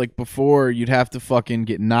 Yeah, it's like before you'd have to fucking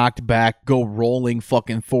get knocked back, go rolling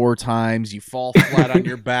fucking 4 times. You fall flat on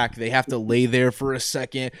your back. They have to lay there for a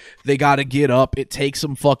second. They got to get up. It takes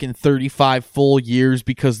them fucking 35 full years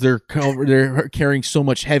because they're carrying so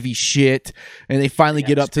much heavy shit. And they finally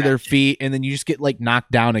get up to their feet, and then you just get like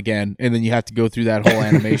knocked down again, and then you have to go through that whole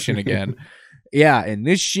animation again. Yeah, and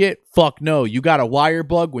this shit, fuck no. You got a wire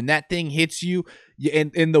bug. When that thing hits you,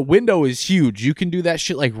 and the window is huge. You can do that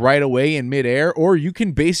shit like right away in midair, or you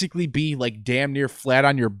can basically be like damn near flat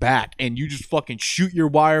on your back, and you just fucking shoot your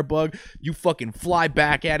wire bug. You fucking fly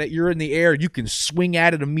back at it. You're in the air. You can swing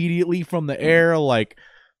at it immediately from the air. Like,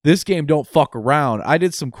 this game don't fuck around. I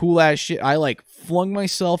did some cool ass shit. I like flung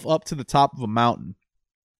myself up to the top of a mountain.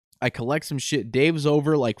 I collect some shit. Dave's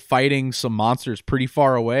over like fighting some monsters pretty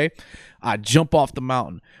far away. I jump off the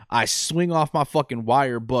mountain. I swing off my fucking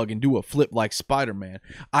wire bug and do a flip like Spider-Man.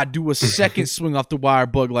 I do a second swing off the wire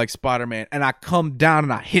bug like Spider-Man, and I come down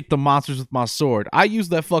and I hit the monsters with my sword. I use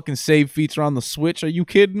that fucking save feature on the Switch. Are you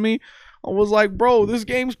kidding me? I was like, bro, this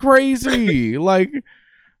game's crazy. like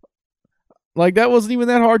that wasn't even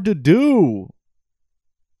that hard to do.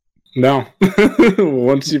 No.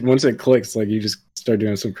 once it clicks, like you just start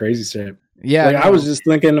doing some crazy shit. Yeah, like, I was just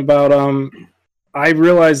thinking about I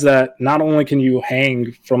realized that not only can you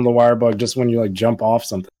hang from the wire bug just when you like jump off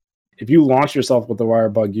something, if you launch yourself with the wire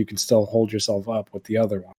bug, you can still hold yourself up with the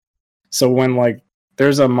other one. So when like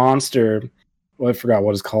there's a monster, well, I forgot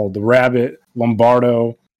what it's called, the rabbit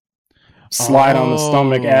Lombardo slide on the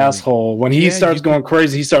stomach asshole. When he starts going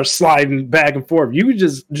crazy, he starts sliding back and forth. You could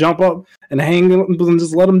just jump up and hang and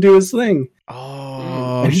just let him do his thing.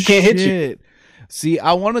 Oh, and he can't hit you. See,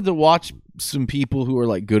 I wanted to watch some people who are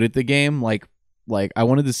like good at the game, like I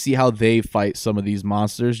wanted to see how they fight some of these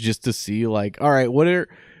monsters, just to see like, all right,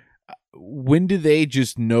 when do they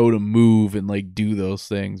just know to move and like do those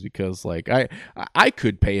things? Because like I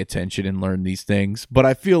could pay attention and learn these things, but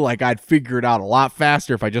I feel like I'd figure it out a lot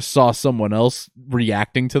faster if I just saw someone else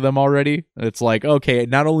reacting to them already. It's like, okay,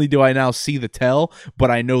 not only do I now see the tell,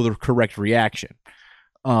 but I know the correct reaction.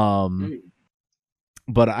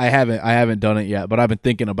 but I haven't done it yet. But I've been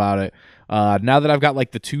thinking about it. Now that I've got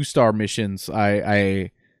like the 2-star missions,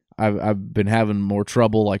 I've been having more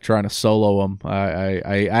trouble like trying to solo them.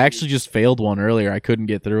 I actually just failed one earlier. I couldn't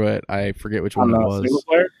get through it. I forget which one it was. Single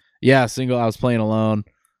player? Yeah, single. I was playing alone,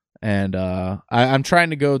 and I'm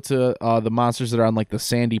trying to go to the monsters that are on like the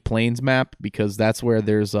Sandy Plains map, because that's where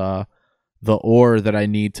there's the ore that I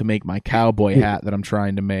need to make my cowboy hat that I'm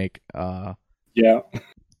trying to make. Yeah.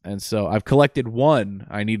 And so I've collected one.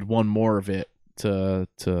 I need one more of it to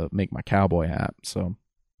make my cowboy hat. So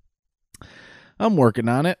I'm working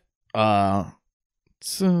on it.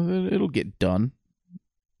 So it'll get done.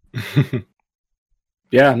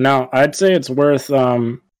 Yeah, no, I'd say it's worth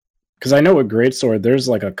because I know with Greatsword there's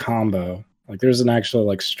like a combo. Like there's an actual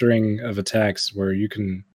like string of attacks where you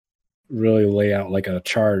can really lay out like a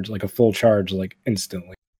charge, like a full charge, like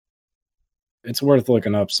instantly. It's worth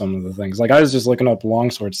looking up some of the things. Like I was just looking up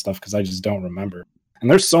longsword stuff because I just don't remember. And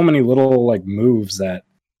there's so many little like moves that,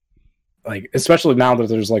 like, especially now that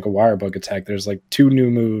there's like a wire bug attack, there's like 2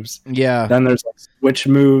 new moves. Yeah. Then there's like switch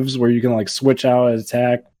moves where you can like switch out an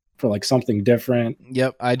attack for like something different.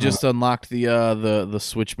 Yep, I just unlocked the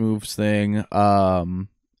switch moves thing.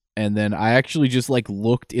 And then I actually just like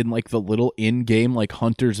looked in like the little in-game like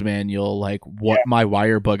hunter's manual like what my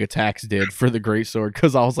wire bug attacks did for the greatsword,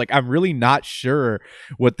 because I was like, I'm really not sure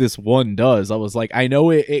what this one does. I was like, I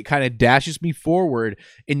know it kind of dashes me forward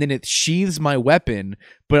and then it sheathes my weapon,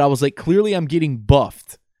 but I was like, clearly I'm getting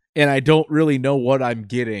buffed and I don't really know what I'm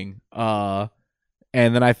getting.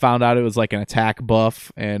 And then I found out it was like an attack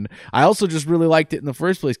buff. And I also just really liked it in the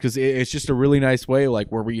first place because it's just a really nice way, like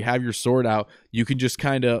where you have your sword out, you can just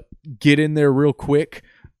kind of get in there real quick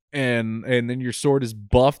and then your sword is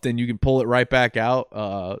buffed and you can pull it right back out.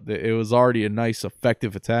 It was already a nice,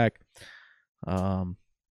 effective attack. Yeah,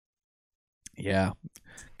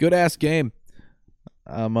 good ass game.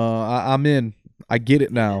 I'm in. I get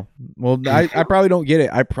it now. Well, I probably don't get it.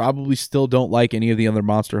 I probably still don't like any of the other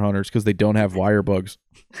Monster Hunters because they don't have wire bugs.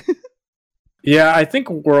 Yeah, I think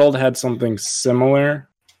World had something similar,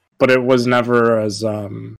 but it was never as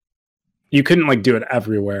you couldn't like do it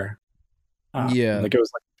everywhere. Yeah, like it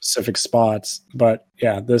was like specific spots. But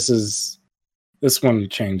yeah, this one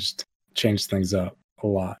changed things up a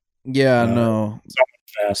lot. Yeah, no, so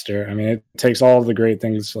much faster. I mean, it takes all of the great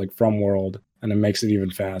things like from World and it makes it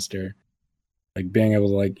even faster. Like being able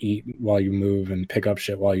to like eat while you move and pick up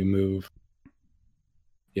shit while you move.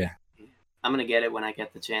 Yeah. I'm gonna get it when I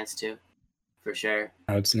get the chance to, for sure.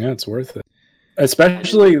 It's worth it.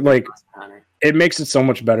 Especially like it makes it so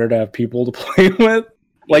much better to have people to play with.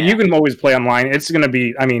 Like you can always play online. It's gonna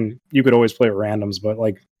be, I mean, you could always play with randoms, but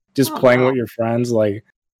like just playing with your friends, like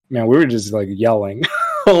man, we were just like yelling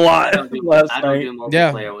a lot last night. I don't do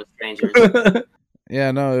multiplayer with strangers.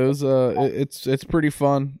 Yeah, no, it was it's pretty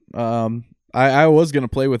fun. I was gonna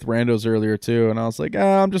play with randos earlier too, and I was like,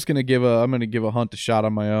 I'm gonna give a hunt a shot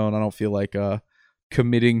on my own. I don't feel like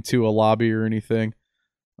committing to a lobby or anything.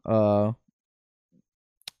 But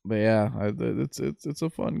yeah, it's a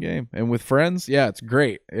fun game, and with friends, yeah, it's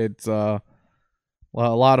great. It's a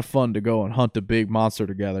lot of fun to go and hunt a big monster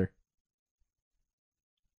together.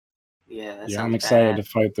 Yeah, I'm excited to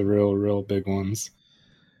fight the real big ones.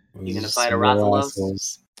 You're gonna fight a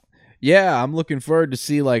Rathalos? Yeah, I'm looking forward to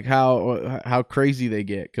see like how crazy they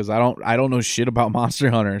get, because I don't know shit about Monster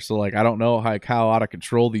Hunter, so like I don't know how out of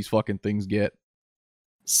control these fucking things get.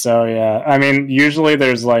 So yeah, I mean, usually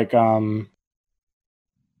there's like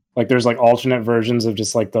there's like alternate versions of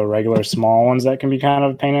just like the regular small ones that can be kind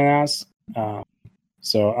of a pain in the ass.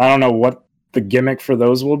 So I don't know what the gimmick for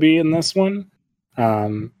those will be in this one,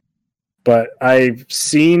 but I've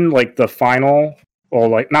seen like the final, or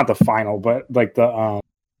like not the final, but like the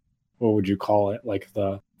what would you call it? Like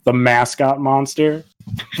the mascot monster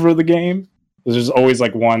for the game. There's always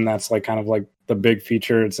like one that's like kind of like the big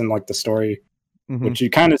feature. It's in like the story, which you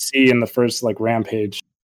kind of see in the first like Rampage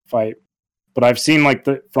fight. But I've seen like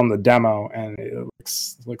from the demo, and it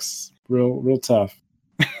looks real tough.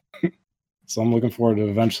 So I'm looking forward to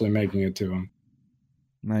eventually making it to him.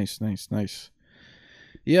 Nice.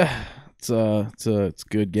 Yeah, it's a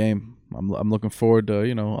good game. I'm looking forward to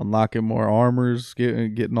unlocking more armors,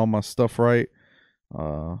 getting all my stuff right,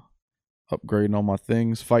 upgrading all my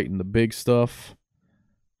things, fighting the big stuff.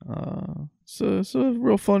 It's a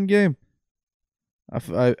real fun game.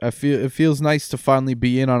 I feel it feels nice to finally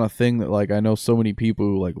be in on a thing that like I know so many people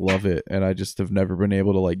who like love it, and I just have never been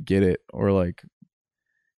able to like get it or like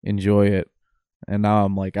enjoy it. And now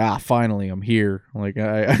I'm like, finally I'm here. Like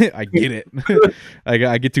I get it.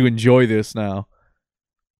 I get to enjoy this now.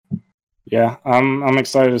 Yeah, I'm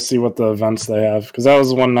excited to see what the events they have, because that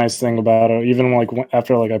was one nice thing about it. Even like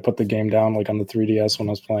after like I put the game down like on the 3DS when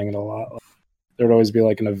I was playing it a lot, like, there'd always be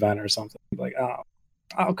like an event or something. Like, oh,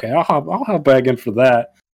 okay, I'll hop back in for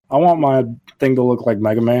that. I want my thing to look like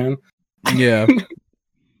Mega Man. Yeah.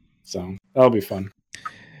 So that'll be fun.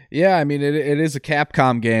 Yeah, I mean, it is a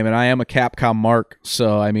Capcom game, and I am a Capcom mark,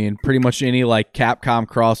 so, I mean, pretty much any, like, Capcom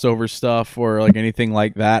crossover stuff or, like, anything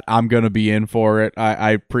like that, I'm gonna be in for it.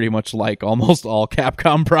 I pretty much like almost all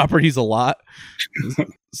Capcom properties a lot.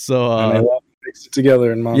 So, And they love to mix it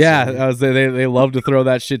together in Monster. yeah, they love to throw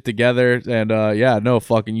that shit together, and, yeah, no,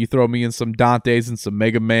 fucking, you throw me in some Dantes and some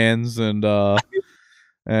Mega Mans and Some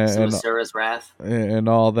Asura's Wrath. and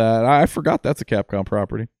all that. I forgot that's a Capcom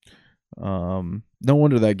property. No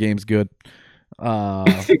wonder that game's good. Yeah,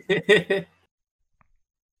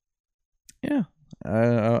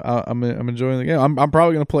 I'm enjoying the game. I'm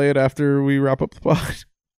probably gonna play it after we wrap up the pod.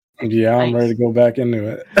 Yeah, I'm ready to go back into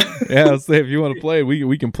it. Yeah, let's say if you want to play it,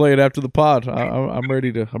 we can play it after the pod. I'm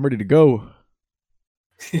ready to go.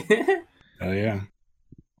 Oh yeah.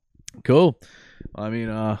 Cool. I mean,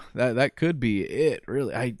 that could be it.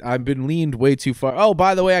 Really, I've been leaned way too far. Oh,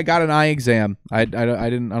 by the way, I got an eye exam. I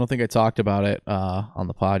don't think I talked about it on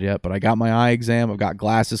the pod yet, but I got my eye exam. I've got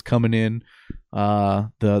glasses coming in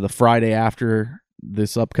the Friday after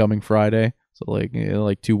this upcoming Friday, so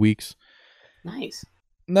like 2 weeks. Nice.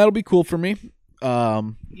 And that'll be cool for me. Yeah.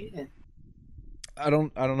 I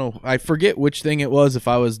don't know. I forget which thing it was. If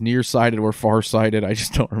I was nearsighted or farsighted, I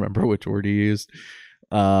just don't remember which word he used.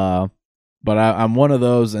 But I'm one of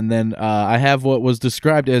those, and then I have what was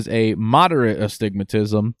described as a moderate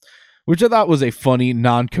astigmatism, which I thought was a funny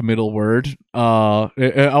non-committal word. I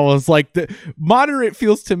was like, moderate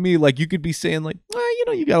feels to me like you could be saying like,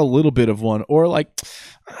 well, you got a little bit of one, or like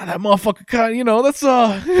that motherfucker kind of, that's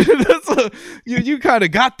you kind of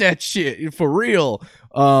got that shit for real.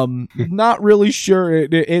 Not really sure.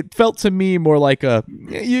 It felt to me more like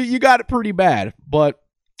you got it pretty bad, but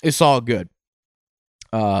it's all good.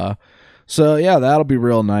 So yeah, that'll be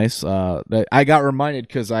real nice. I got reminded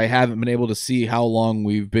because I haven't been able to see how long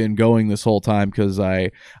we've been going this whole time, because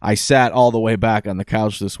I sat all the way back on the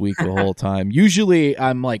couch this week the whole time. Usually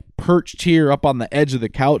I'm like perched here up on the edge of the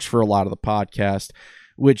couch for a lot of the podcast,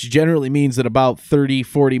 which generally means that about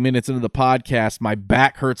 30-40 minutes into the podcast, my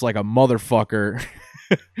back hurts like a motherfucker.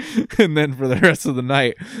 And then for the rest of the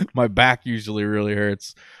night, my back usually really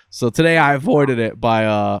hurts. So today I avoided it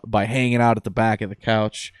by hanging out at the back of the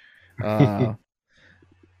couch.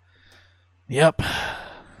 Yep.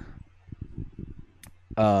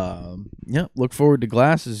 Yep. Look forward to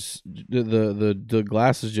glasses. The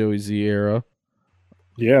glasses Joey Z era.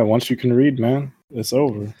 Yeah, once you can read, man, it's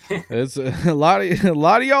over. It's a lot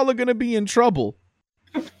of y'all are gonna be in trouble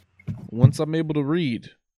once I'm able to read.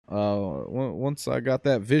 Once I got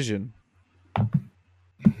that vision.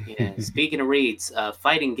 Yeah. Speaking of reads,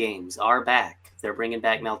 fighting games are back. They're bringing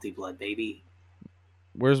back Melty Blood, baby.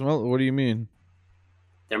 Where's what do you mean?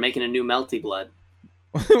 They're making a new Melty Blood.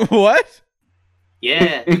 What?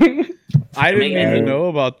 Yeah. I didn't even know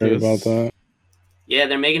about this. About that. Yeah,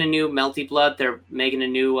 they're making a new Melty Blood. They're making a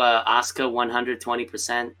new Asuka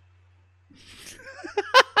 120%.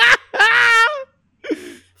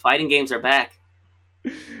 Fighting games are back.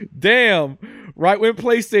 Damn! Right when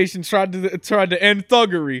PlayStation tried to end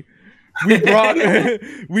thuggery,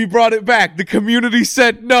 we brought it back. The community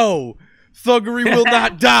said no. Thuggery will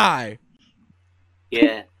not die.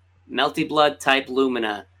 Yeah. Melty Blood type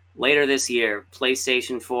Lumina. Later this year.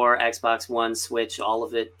 PlayStation 4, Xbox One, Switch, all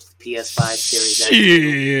of it. PS5, Series X.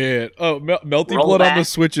 Shit. Oh, Melty Roll Blood back. on the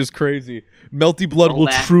Switch is crazy. Melty Blood Roll will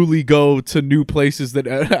back. truly go to new places that...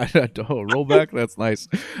 oh, roll back? That's nice.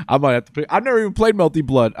 I might have to play... I've never even played Melty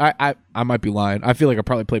Blood. I might be lying. I feel like I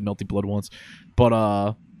probably played Melty Blood once.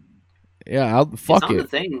 But, yeah, fuck It's on it. the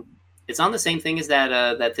thing. It's on the same thing as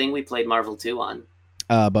that thing we played Marvel 2 on.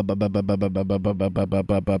 I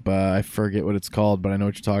forget what it's called, but I know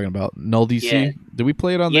what you're talking about. Null DC. Yeah. Did we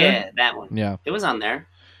play it on there? Yeah, that one. Yeah. It was on there.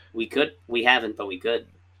 We haven't, but we could.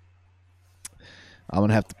 I'm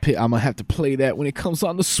gonna have to play that when it comes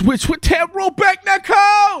on the Switch with Tab Rollback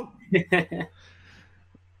netcode.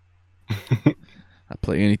 I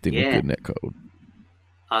play anything with good netcode.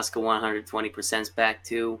 Oscar 120%'s back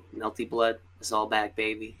too. Melty Blood is all back,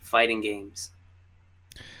 baby. Fighting games.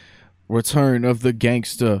 Return of the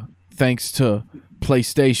Gangster, thanks to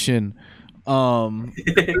PlayStation. All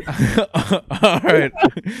right.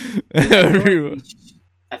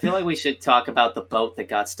 I feel like we should talk about the boat that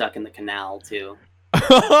got stuck in the canal too.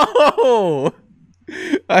 Oh,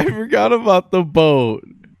 I forgot about the boat.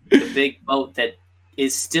 The big boat that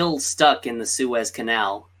is still stuck in the Suez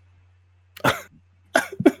Canal.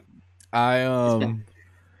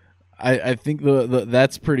 I think the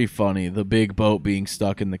that's pretty funny. The big boat being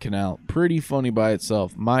stuck in the canal, pretty funny by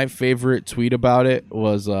itself. My favorite tweet about it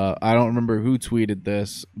was I don't remember who tweeted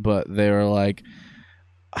this, but they were like,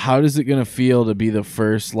 "How does it gonna feel to be the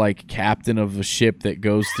first like captain of a ship that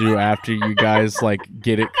goes through after you guys like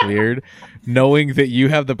get it cleared, knowing that you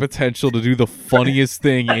have the potential to do the funniest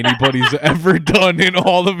thing anybody's ever done in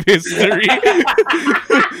all of history?"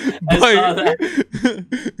 I saw that.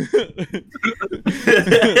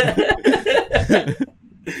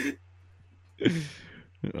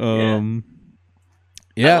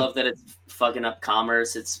 Yeah. I love that it's fucking up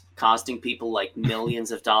commerce. It's costing people like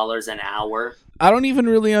millions of dollars an hour. I don't even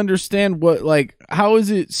really understand how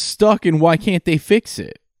is it stuck and why can't they fix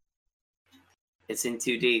it? It's in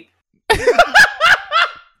too deep.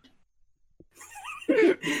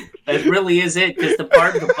 It really is it, because the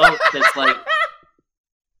part of the boat that's like,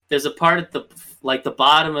 there's a part at the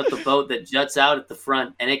bottom of the boat that juts out at the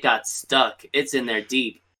front, and it got stuck. It's in there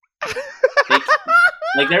deep.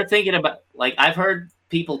 They're thinking about, like, I've heard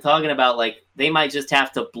people talking about, like, they might just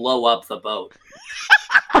have to blow up the boat.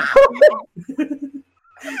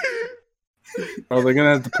 Oh, they're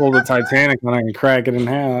gonna have to pull the Titanic on it and crack it in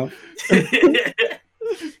half. And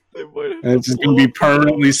it's just gonna be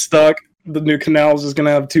permanently stuck. The new canal is just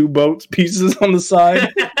gonna have 2 boats pieces on the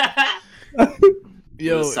side.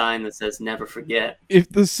 Yo, a sign that says "Never forget." If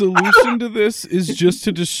the solution to this is just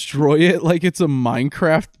to destroy it, like it's a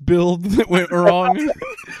Minecraft build that went wrong,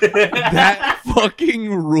 that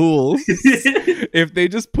fucking rules. If they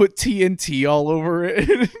just put TNT all over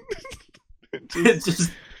it,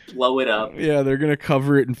 just blow it up. Yeah, they're gonna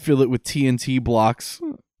cover it and fill it with TNT blocks.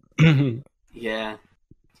 Yeah.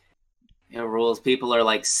 It rules. People are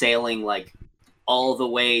like sailing like all the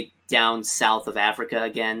way down south of Africa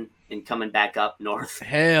again and coming back up north.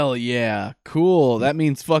 Hell yeah. Cool. That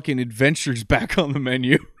means fucking adventure's back on the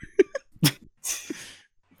menu.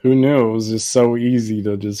 Who knew it was just so easy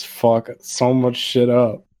to just fuck so much shit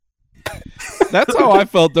up. That's how I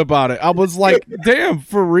felt about it. I was like, damn,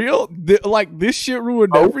 for real? Like, this shit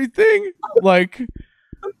ruined everything? Like,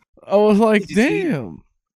 I was like, damn.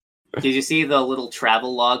 Did you see the little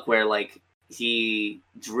travel log where, like, he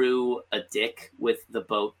drew a dick with the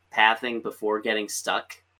boat pathing before getting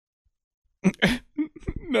stuck?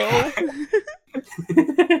 No.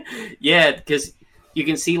 Yeah, because you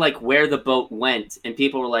can see, like, where the boat went, and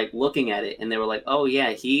people were, like, looking at it, and they were like, oh,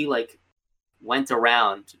 yeah, he, like, went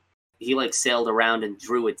around. He, like, sailed around and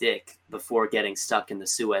drew a dick before getting stuck in the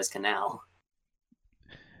Suez Canal.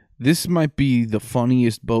 This might be the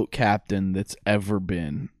funniest boat captain that's ever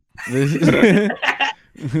been.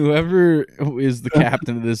 Whoever is the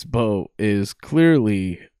captain of this boat is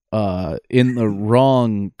clearly in the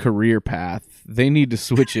wrong career path. They need to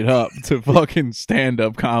switch it up to fucking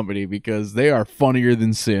stand-up comedy because they are funnier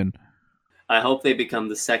than sin. I hope they become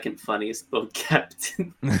the second funniest boat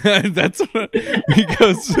captain. That's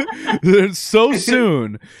because so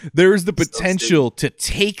soon there is the potential to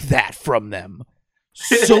take that from them.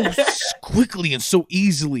 So quickly and so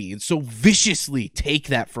easily and so viciously take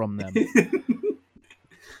that from them.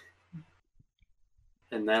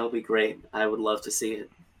 And that'll be great. I would love to see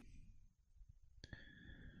it.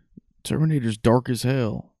 Terminator's dark as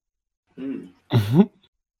hell.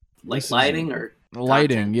 Like lighting or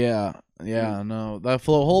lighting, content? yeah. Yeah, no. The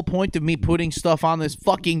whole point of me putting stuff on this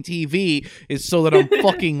fucking TV is so that I'm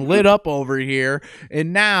fucking lit up over here.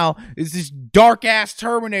 And now is this dark-ass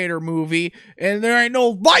Terminator movie, and there ain't no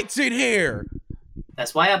lights in here.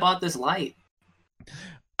 That's why I bought this light.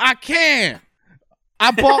 I can't.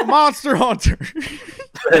 I bought Monster Hunter.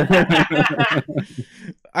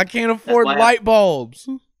 I can't afford light bulbs.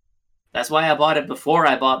 That's why I bought it before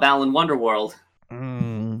I bought Balan Wonderworld.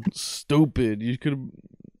 Stupid. You could have...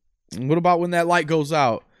 What about when that light goes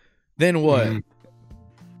out? Then what?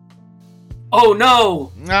 Oh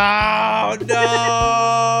no! Oh no!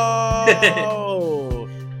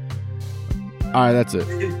 All right, that's it.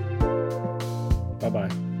 Bye-bye.